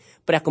ឲ្យ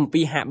ព្រះគម្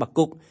ពីរហាបា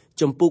គុក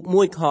ជំពូក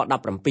1ខ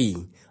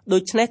17ដូ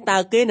ច្នេះតើ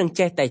គេនឹង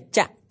ចេះតែ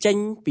ចាក់ចេញ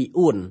ពី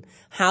អួន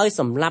ហើយ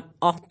សម្លាប់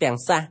អស់ទាំង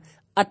សះ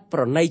ឥតប្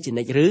រណីជា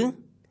និច្ចឬ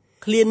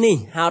ឃ្លានេះ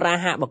ហោរា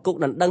ហាបាគុក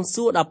ដណ្ដឹង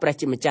សួរដល់ព្រះ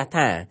ជាម្ចាស់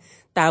ថា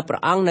តើព្រះ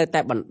អង្គនៅ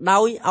តែបណ្ដោ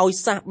យឲ្យ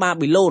សាសបា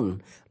ប៊ីឡូន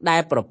ដែ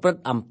លប្រព្រឹត្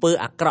តអំពើ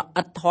អាក្រក់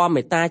ឥតធម៌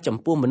មេត្តាចំ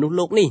ពោះមនុស្ស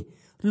លោកនេះ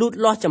លូត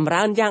លាស់ចម្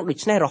រើនយ៉ាងដូ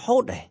ចនេះរហូ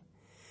តដែរ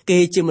គេ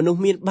ជាមនុស្ស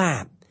មានបា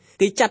ប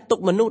គេចាត់ទុក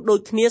មនុស្សដូច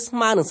គ្នាស្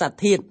មើនឹងសត្វ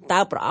ធាតុតើ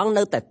ព្រះអង្គ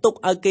នៅតែទុក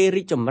ឲ្យគេ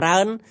រីកចម្រើ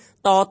ន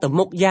តទៅ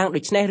មុខយ៉ាង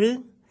ដូចនេះឬ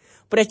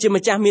ព្រះជា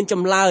ម្ចាស់មានច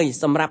ម្លើយ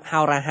សម្រាប់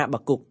ហោរាហាបា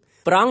គុក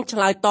ព្រះអង្គឆ្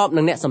លើយតប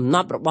នឹងអ្នកសំណ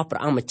ត់របស់ព្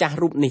រះអង្គម្ចាស់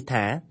រូបនេះ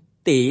ថា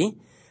ទេ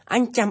អ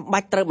ញចាំបា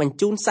ច់ត្រូវបញ្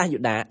ជូនសាសយូ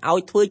ដាឲ្យ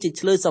ធ្វើជា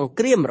ឆ្លើយសង្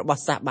គ្រាមរប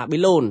ស់សាសបាប៊ី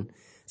ឡូន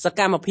សក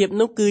ម្មភាព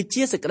នោះគឺ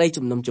ជាសេចក្តី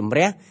ជំនុំជម្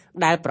រះ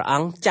ដែលព្រះអ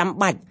ង្គចាំ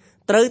បាច់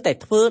ត្រូវតែ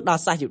ធ្វើដ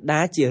ល់សាសយូដា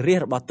ជារាជ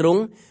របស់ទ្រ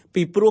ង់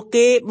ពីព្រោះ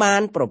គេបា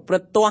នប្រព្រឹ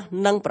ត្តទាស់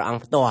នឹងព្រះអង្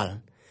គផ្ទាល់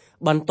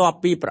បន្ទាប់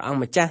ពីព្រះអង្គ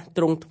ម្ចាស់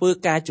ទ្រង់ធ្វើ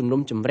ការជំ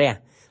នុំជម្រះ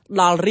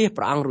ដល់រាជ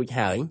ព្រះអង្គរួច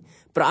ហើយ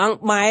ព្រះអង្គ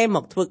បែរម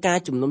កធ្វើការ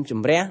ជំនុំជ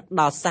ម្រះ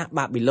ដល់សាស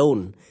បាប៊ីឡូន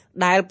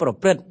ដែលប្រ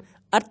ព្រឹត្ត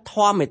ឥតធ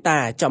ម៌មេត្តា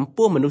ចំ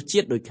ពោះមនុស្សជា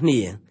តិដូចគ្នា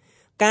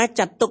ការ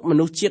ចាត់ទុកម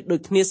នុស្សជាតិដូ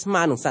ចគ្នាស្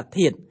មើនឹងសត្វ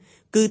ធាតុ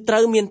គឺត្រូ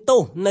វមានទោ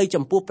សនៅ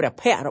ចំពោះព្រះ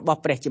ភ័ក្ត្ររបស់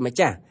ព្រះជាម្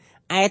ចាស់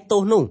ឯទោ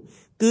សនោះ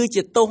គឺ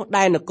ជាទោស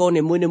ដែលនគរ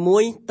នីមួ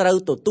យៗត្រូវ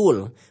ទទួល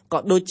ក៏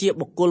ដូចជា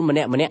បុគ្គលម្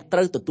នាក់ៗត្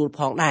រូវទទួលផ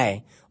ងដែរ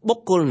បុ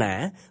គ្គលណា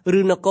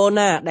ឬនគរ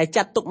ណាដែល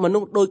ចាត់ទុកមនុ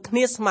ស្សដូចគ្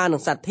នាស្មើនឹ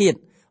ងសត្វធាតុ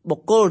បុ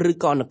គ្គលឬ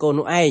ក៏នគរ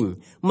នោះឯង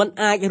មិន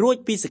អាចរួច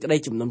ពីសេចក្តី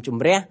ជំនុំជ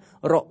ម្រះ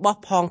របស់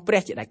ផងព្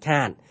រះជាដាច់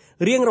ខាត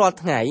រៀងរាល់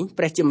ថ្ងៃ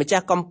ព្រះជាម្ចា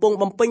ស់កំពុង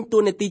បំពេញតួ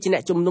នាទីជាអ្ន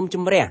កជំនុំជ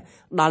ម្រះ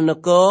ដល់ន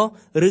គ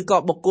រឬក៏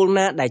បុគ្គល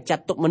ណាដែលចា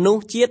ត់ទុកមនុស្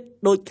សជាតិ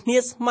ដូចគ្នា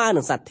ស្មើ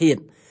នឹងសត្វធាតុ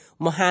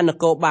មហាន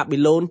គរបាប៊ី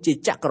ឡូនជា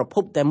ចក្រភ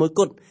ពតែមួយ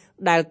គត់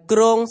ដែលគ្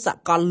រងស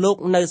កលលោក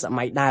នៅស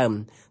ម័យដើម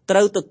ត្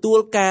រូវទទួល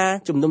ការ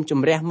ជំនុំជ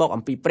ម្រះមក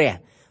អំពីព្រះ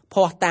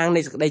ភ័ស្តុតាងនៃ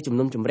សេចក្តីជំ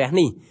នុំជម្រះ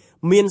នេះ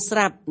មានស្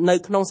រាប់នៅ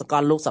ក្នុងសក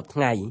លលោកសប្តាហ៍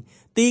ថ្ងៃ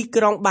ទី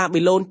ក្រុងបា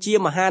ប៊ីឡូនជា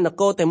មហាន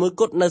គរតែមួយ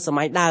គត់នៅស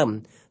ម័យដើម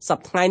ស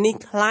ប្តាហ៍ថ្ងៃនេះ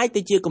คล้าย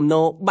ទៅជាគំន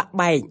របាក់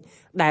បែក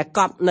ដែលក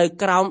ប់នៅ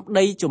ក្រោម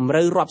ដីជម្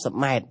រៅរាប់សិប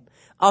ម៉ែត្រ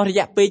អស់រ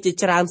យៈពេលជា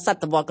ច្រើនស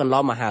តវត្សរ៍កន្ល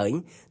ងមកហើយ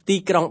ទី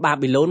ក្រុងបា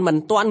ប៊ីឡូនមិន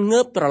ទាន់ងើ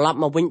បត្រឡប់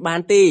មកវិញបា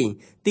នទេ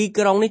ទី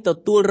ក្រុងនេះទ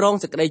ទួលរង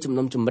សេចក្តីជំ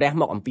នុំជម្រះ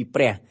មកអំពី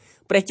ព្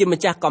រះជា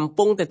ម្ចាស់កំ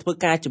ពុងតែធ្វើ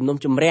ការជំនុំ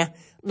ជម្រះ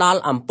ដល់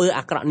អំពើ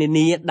អាក្រក់នា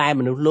នាដែល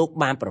មនុស្សលោក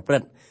បានប្រព្រឹ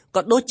ត្ត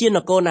ក៏ដូចជាន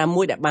គរណា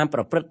មួយដែលបានប្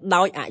រព្រឹត្ត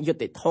ដោយអយុត្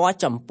តិធម៌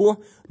ចំពោះ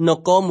ន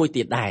គរមួយ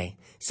ទៀតដែរ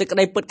សេចក្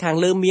តីពិតខាង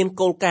លើមាន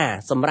គោលការណ៍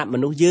សម្រាប់ម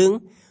នុស្សយើង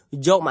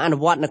យកមកអនុ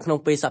វត្តនៅក្នុង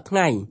ពេលសប្តាហ៍ថ្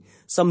ងៃ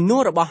សំណួ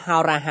ររបស់ហោ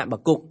រាហាបា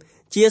គុក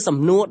ជាសំ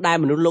ណួរដែល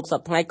មនុស្សលោកស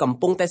ប្តាហ៍ថ្ងៃកំ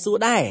ពុងតែសួរ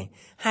ដែរ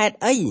ហេតុ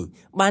អី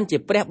បានជា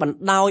ព្រះបណ្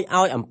ដោយ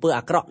ឲ្យអំពើ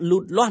អាក្រក់លូ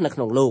តលាស់នៅក្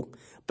នុងលោក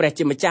ព្រះ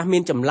ជាម្ចាស់មា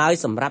នចម្លើយ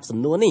សម្រាប់សំ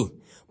ណួរនេះ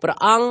ព្រះ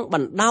អង្គប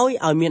ណ្ដោយ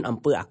ឲ្យមានអំ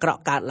ពើអាក្រក់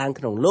កើតឡើង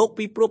ក្នុងលោក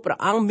ពីព្រោះព្រះ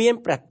អង្គមាន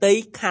ព្រះទ័យ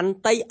ខន្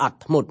តីអត់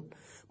ធ្មត់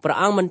ព្រះ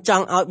អង្គមិនច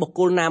ង់ឲ្យបុគ្គ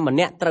លណាម្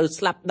នាក់ត្រូវ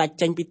ស្លាប់ដាច់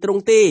ចេញពីទ្រ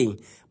ង់ទេ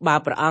បើ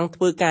ព្រះអង្គ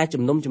ធ្វើការ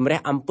ជំនុំជម្រះ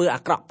អំពើអា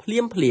ក្រក់ភ្លា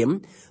ម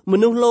ម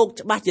នុស្សលោក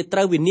ច្បាស់ជាត្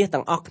រូវវិនាស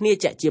ទាំងអស់គ្នា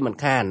ជាក់ជាមិន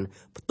ខាន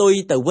ផ្ទុយ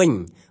ទៅវិញ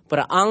ព្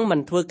រះអង្គមិន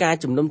ធ្វើការ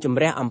ជំនុំជ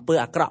ម្រះអំពើ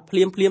អាក្រក់ភ្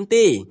លាម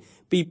ទេ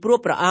ពីព្រោះ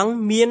ព្រះអង្គ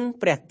មាន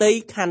ព្រះទ័យ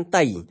ខន្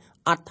តី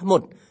អត់ធ្ម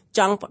ត់ច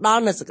ង់ផ្ដ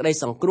ល់នូវសេចក្តី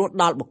សង្គ្រោះ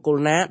ដល់បុគ្គល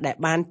ណាដែល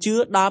បានជឿ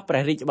ដល់ព្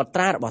រះរាជបុត្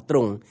រារបស់ទ្រ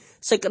ង់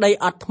សេចក្តី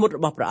អត់ធ្មត់រ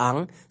បស់ព្រះអង្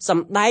គស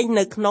ម្ដែង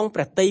នៅក្នុងព្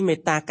រះទ័យមេ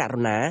ត្តាករុ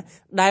ណា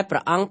ដែលព្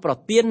រះអង្គប្រ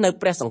ទាននៅ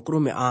ព្រះសង្គ្រោះ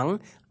មេអង្គ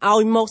ឲ្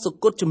យមកសុ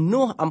គតជំ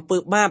នួសអំពើ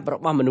បាបរ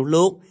បស់មនុស្ស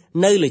លោក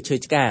នៅលើឈើ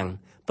ឆ្កាង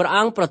ព្រះអ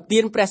ង្គប្រទា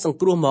នព្រះសង្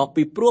គ្រោះមក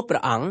ពីព្រោះព្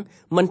រះអង្គ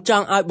មិនច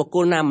ង់ឲ្យបុគ្គ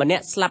លណាម្នា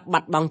ក់ស្លាប់បា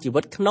ត់បង់ជី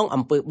វិតក្នុង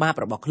អំពើបាប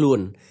របស់ខ្លួន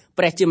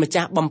ព្រះជាម្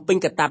ចាស់បំពេញ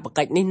កាតព្វ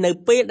កិច្ចនេះនៅ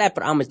ពេលដែល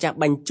ព្រះអង្គម្ចាស់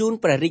បញ្ជូន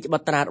ព្រះរាជបុ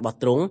ត្រារបស់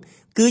ទ្រង់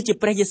គឺជា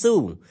ព្រះយេស៊ូវ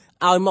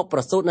ឲ្យមកប្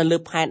រសូតនៅលើ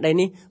ផែនដី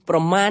នេះប្រ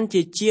មាណ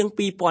ជាជាង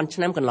 2000 ឆ្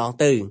នាំកន្លង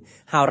ទៅ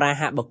ហោរា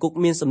ហាបាគុក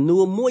មានសំណួ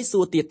រមួយសួ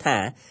រទៀតថា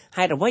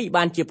ហេតុអ្វី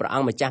បានជាព្រះអ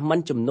ង្គម្ចាស់មិន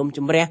ជំនុំជ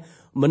ម្រះ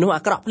មនុស្ស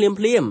អាក្រក់ភ្លា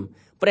ម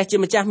ព្រះជា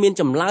ម្ចាស់មាន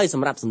ចម្លើយស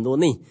ម្រាប់សំណួរ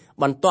នេះ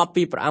បន្ទាប់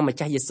ពីព្រះអង្គម្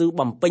ចាស់យេស៊ូវ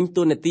បំពេញ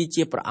តួនាទី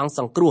ជាព្រះអង្គ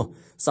សង្គ្រោះ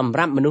សម្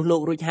រាប់មនុស្សលោ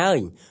ករួចហើយ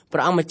ព្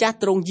រះអង្គម្ចាស់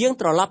ទ្រង់យាង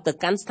ត្រឡប់ទៅ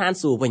កាន់ស្ថាន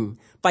សួគ៌វិញ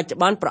បច្ចុ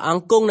ប្បន្នព្រះអ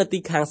ង្គគង់នៅទី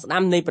ខាងស្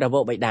ដាំនៃព្រះវ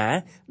របិតា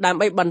ដើម្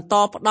បីបន្ត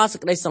ផ្ដល់សេច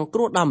ក្តីសង្គ្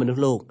រោះដល់មនុស្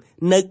សលោក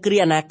នៅគ្រា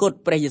អនាគត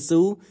ព្រះយេ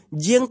ស៊ូវ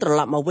យាងត្រ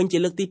ឡប់មកវិញជា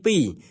លើកទី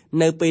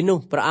2នៅពេលនោះ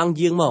ព្រះអង្គ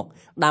យាងមក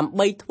ដើម្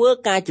បីធ្វើ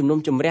ការជំនុំ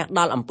ជម្រះ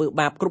ដល់អំពើ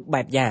បាបគ្រប់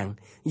បែបយ៉ាង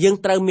យើង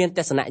ត្រូវមានទ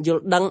ស្សនៈយ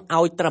ល់ដឹង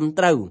ឲ្យត្រឹម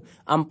ត្រូវ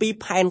អំពី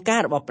ផែនកា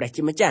ររបស់ព្រះ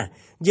ជាម្ចាស់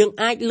យើង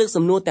អាចលើក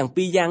សំណួរទាំង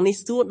ពីរយ៉ាងនេះ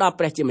សួរដល់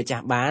ព្រះជាម្ចា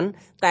ស់បាន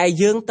តែ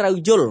យើងត្រូវ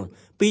យល់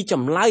ពីច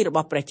ម្លើយរប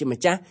ស់ព្រះជាម្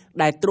ចាស់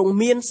ដែលទ្រង់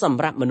មានស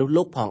ម្រាប់មនុស្ស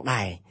លោកផង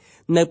ដែរ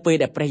នៅពេល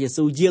ដែលព្រះយេ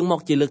ស៊ូវយាងមក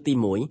ជាលើកទី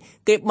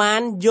1គេបា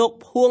នយក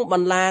ភួងប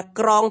ន្លា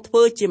ក្រងធ្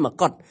វើជាម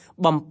កុដ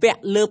បំពាក់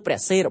លើព្រះ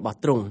សិររបស់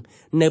ទ្រង់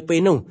នៅពេល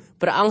នោះ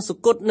ព្រះអង្គសុ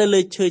គតនៅលើ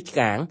ឈើឆ្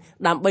កាង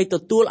ដើម្បីទ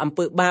ទួលអំ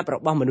ពើបាបរ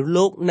បស់មនុស្ស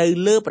លោកនៅ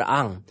លើព្រះអ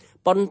ង្គ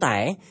ប៉ុន្តែ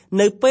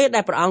នៅពេល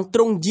ដែលព្រះអង្គទ្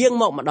រង់យាង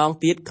មកម្ដង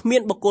ទៀតគ្មា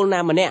នបុគ្គលណា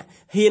ម្នាក់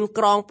ហ៊ាន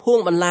ក្រងភួង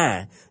បន្លា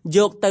យ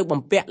កទៅ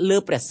បំពាក់លើ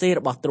ព្រះសិរ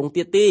របស់ទ្រង់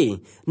ទៀតទេ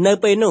នៅ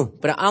ពេលនោះ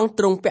ព្រះអង្គ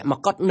ទ្រង់ពាក់ម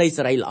កុដនៃ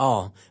សិរីល្អ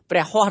ព្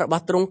រះហស្ថរប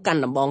ស់ទ្រង់កា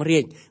ន់ដំបងរា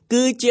ជ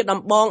គឺជាដំ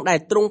បងដែល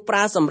ទ្រង់ប្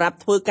រើសម្រាប់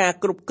ធ្វើការ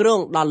គ្រប់គ្រង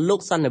ដល់លោក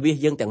សន្និវាស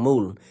យើងទាំងមូ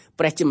ល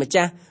ព្រះជាម្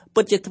ចាស់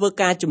ពិតជាធ្វើ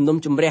ការជំនុំ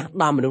ជម្រះ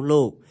ដល់មនុស្ស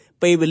លោក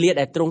ពេលវេលា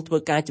ដែលទ្រង់ធ្វើ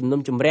ការជំនុំ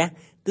ជម្រះ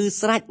គឺ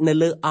ស្រេចនៅ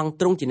លើអង្គ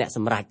ទ្រង់ជាអ្នកស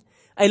ម្រេច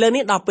ឥឡូវ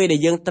នេះដល់ពេលដែ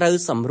លយើងត្រូវ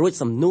សម្រួច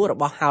សំណួររ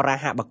បស់ហោរា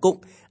ហាបាគុក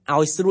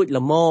ឲ្យស្រួច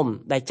ល្មម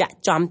ដែលចាក់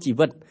ចំជី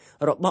វិត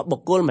របស់បុ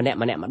គ្គលម្នាក់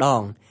ម្ដ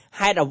ង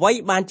ហេតុអ្វី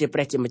បានជាព្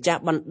រះជាម្ចាស់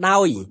បណ្ដោ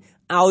យ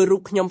ឲ្យរូ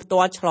បខ្ញុំផ្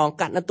ទាល់ឆ្លង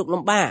កាត់នៅទុក្ខ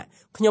លំបាក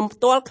ខ្ញុំផ្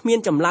ទាល់គ្មាន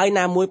ចម្លើយ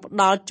ណាមួយផ្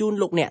ដល់ជូន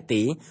លោកអ្នក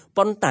ទេ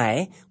ប៉ុន្តែ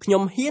ខ្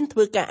ញុំហ៊ានធ្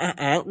វើការអះ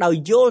អាងដោយ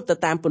យល់ទៅ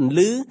តាមពន្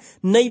លឺ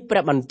នៃព្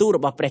រះបន្ទូលរ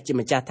បស់ព្រះជា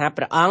ម្ចាស់ថា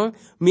ព្រះអង្គ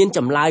មានច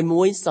ម្លើយ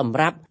មួយសម្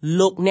រាប់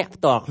លោកអ្នក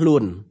ផ្ទាល់ខ្លួ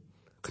ន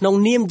ក្នុង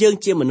នាមយើង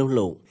ជាមនុស្ស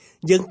លោក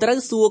យើងត្រូវ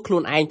សួរខ្លួ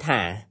នឯងថា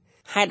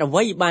ហេតុអ្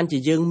វីបានជា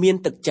យើងមាន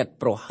ទឹកចិត្ត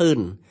ប្រហើន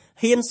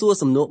ហ៊ានសួរ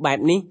សំណួរបែប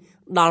នេះ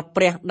ដល់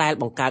ព្រះដែល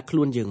បង្កើតខ្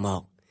លួនយើងម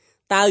ក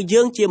តើ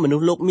យើងជាមនុ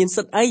ស្សលោកមាន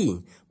សិទ្ធិអី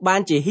បា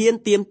នជាហ៊ាន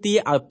ទាមទារ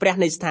ឲ្យព្រះ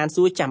នៃស្ថាន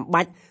សួគ៌ចាំ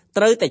បាច់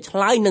ត្រូវតែឆ្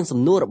លើយនឹងសំ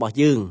ណួររបស់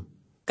យើង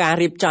ការ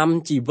រៀបចំ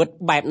ជីវិត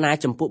បែបណា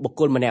ចំពោះបុគ្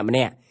គលម្នា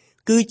ក់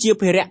គឺជា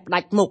ភារៈផ្ដា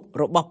ច់មុខ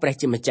របស់ព្រះ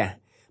ជាម្ចាស់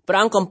ព្រះ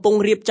អង្គកំពុង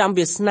រៀបចំ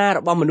វាសនារ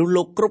បស់មនុស្ស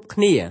លោកគ្រប់គ្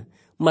នា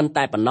មិន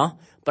តែប៉ុណ្ណោះ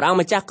ព្រះអង្គ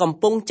ម្ចាស់កំ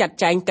ពុងចាត់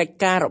ចែងកិច្ច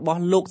ការរបស់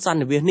លោកសន្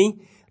និវាសនេះ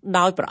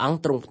ដោយព្រះអង្គ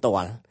ទ្រង់ផ្ទា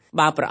ល់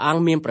បើព្រះអង្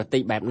គមានប្រតិ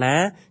យបែបណា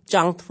ច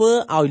ង់ធ្វើ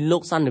ឲ្យលោ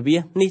កសន្និវា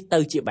សនេះទៅ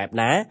ជាបែប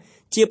ណា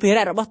ជាភា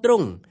រៈរបស់ទ្រ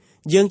ង់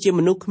យើងជាម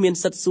នុស្សគ្មាន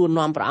សិទ្ធិសួរ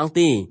នាំព្រះអង្គ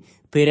ទេ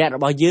ភារៈរ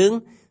បស់យើង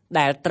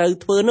ដែលត្រូវ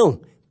ធ្វើនោះ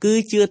គឺ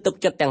ជឿទុក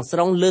ចិត្តទាំងស្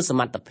រុងលើស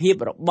មត្ថភាព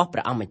របស់ព្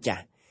រះអង្គម្ចា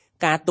ស់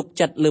ការទុក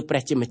ចិត្តលើព្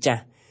រះជាម្ចា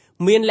ស់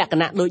មានលក្ខ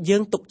ណៈដូចយើ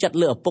ងទុកចិត្ត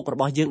លើឪពុករ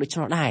បស់យើងដូច្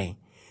នោះដែរ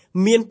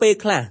មានពេល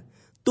ខ្លះ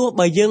ទោះ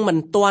បើយើងមិន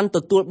ទាន់ទ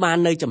ទួលបាន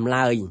នៅចម្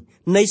លើយ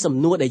នៃសំ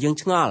ណួរដែលយើង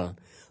ឆ្ងល់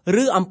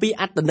ឬអំពី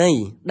អត្ថន័យ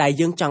ដែល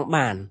យើងចង់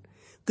បាន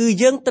គឺ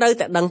យើងត្រូវ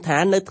តែដឹងថា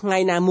នៅថ្ងៃ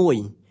ណាមួយ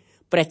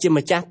ព្រះជា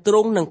ម្ចាស់ទ្រ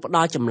ង់នឹងផ្ដ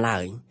ល់ចម្លើ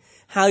យ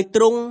ហើយ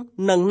ទ្រង់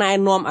នឹងណែ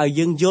នាំឲ្យ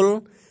យើងយល់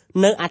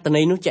នៅអត្ថន័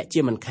យនោះជាក់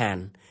ជាមិនខាន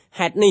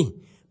ហេតុនេះ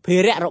ភា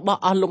រៈរបស់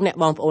អស់លោកអ្នក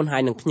បងប្អូនហើ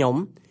យនឹងខ្ញុំ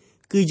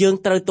គឺយើង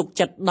ត្រូវទុក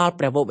ចិត្តដល់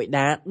ព្រះវរបិ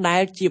តាដែ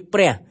លជាព្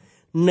រះ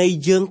នៃ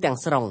យើងទាំង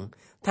ស្រុង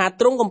ថា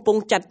ទ្រង់កំពុង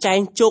ចាត់ចែង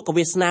ជោគ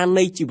វាសនា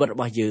នៃជីវិតរ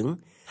បស់យើង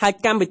ហើយ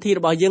កម្មវិធីរ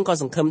បស់យើងក៏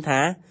សង្ឃឹមថា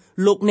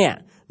លោកអ្នក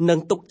នឹង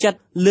ទុកចិត្ត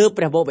លើ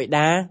ព្រះវរបិ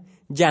តា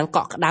យ៉ាងក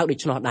ក់ក្ដៅដូ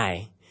ច្នោះដែរ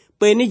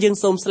ពេលនេះយើង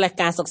សូមស្លេះ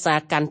ការសិក្សា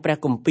កាន់ព្រះ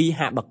គម្ពីរ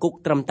ហាបាគុក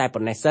ត្រឹមតែ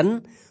ប៉ុណ្ណេះសិន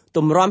ទ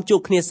ម្រាំជួប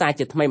គ្នាសា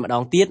ជាថ្មីម្ដ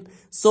ងទៀត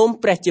សូម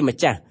ព្រះជាម្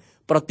ចាស់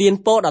ប្រទាន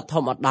ពរដ៏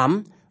ធំឧត្តម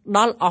ដ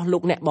ល់អស់លោ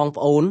កអ្នកបង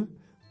ប្អូន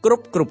គ្រ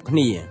ប់គ្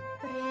នា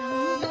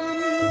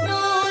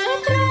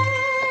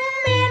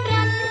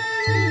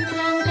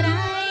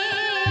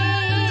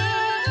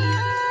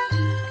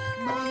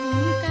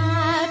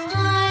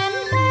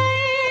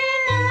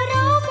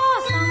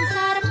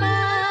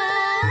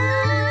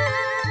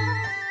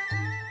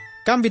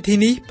កម្មវិធី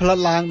នេះផលិត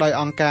ឡើងដោយ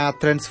អង្គការ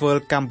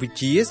Transworld កម្ពុ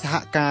ជាសហ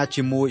ការ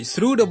ជាមួយ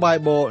Through the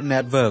Bible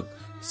Network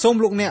សូម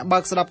លោកអ្នកបើ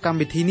កស្ដាប់កម្ម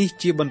វិធីនេះ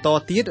ជាបន្ត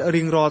ទៀត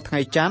រៀងរាល់ថ្ងៃ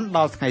ច័ន្ទដ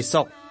ល់ថ្ងៃ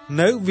សុក្រ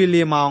នៅវេ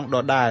លាម៉ោងដ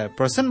ដែល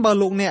ប្រសិនបើ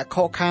លោកអ្នកខ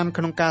កខាន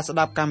ក្នុងការស្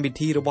ដាប់កម្មវិ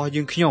ធីរបស់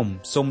យើងខ្ញុំ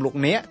សូមលោក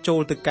អ្នកចូ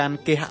លទៅកាន់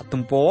គេហ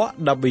ទំព័រ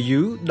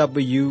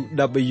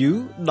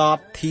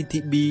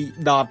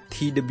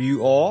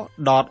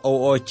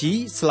www.ttb.twr.org/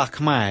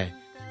 ខ្មែរ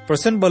ប្រ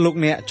សិនបើលោក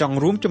អ្នកចង់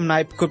រួមចំណែ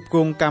កផ្គត់ផ្គ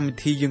ង់កម្មវិ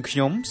ធីយើងខ្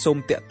ញុំសូម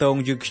តាក់ទង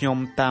យើងខ្ញុំ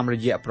តាមរ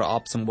យៈប្រអ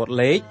ប់សម្បត្តិ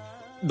លេខ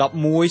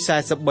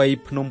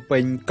1143ភ្នំពេ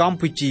ញកម្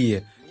ពុជា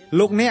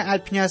លោកអ្នកអាច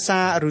ផ្ញើសា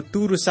រឬ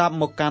ទូរស័ព្ទ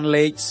មកកាន់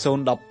លេខ012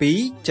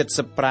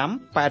 75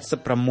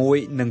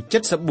 86 និង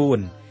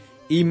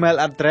 74 Email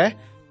address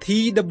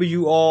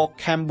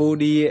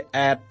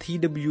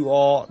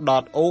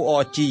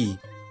twrcambodia@twr.org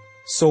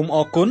សូមអ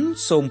រគុណ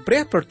សូមព្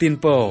រះប្រទាន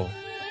ពរ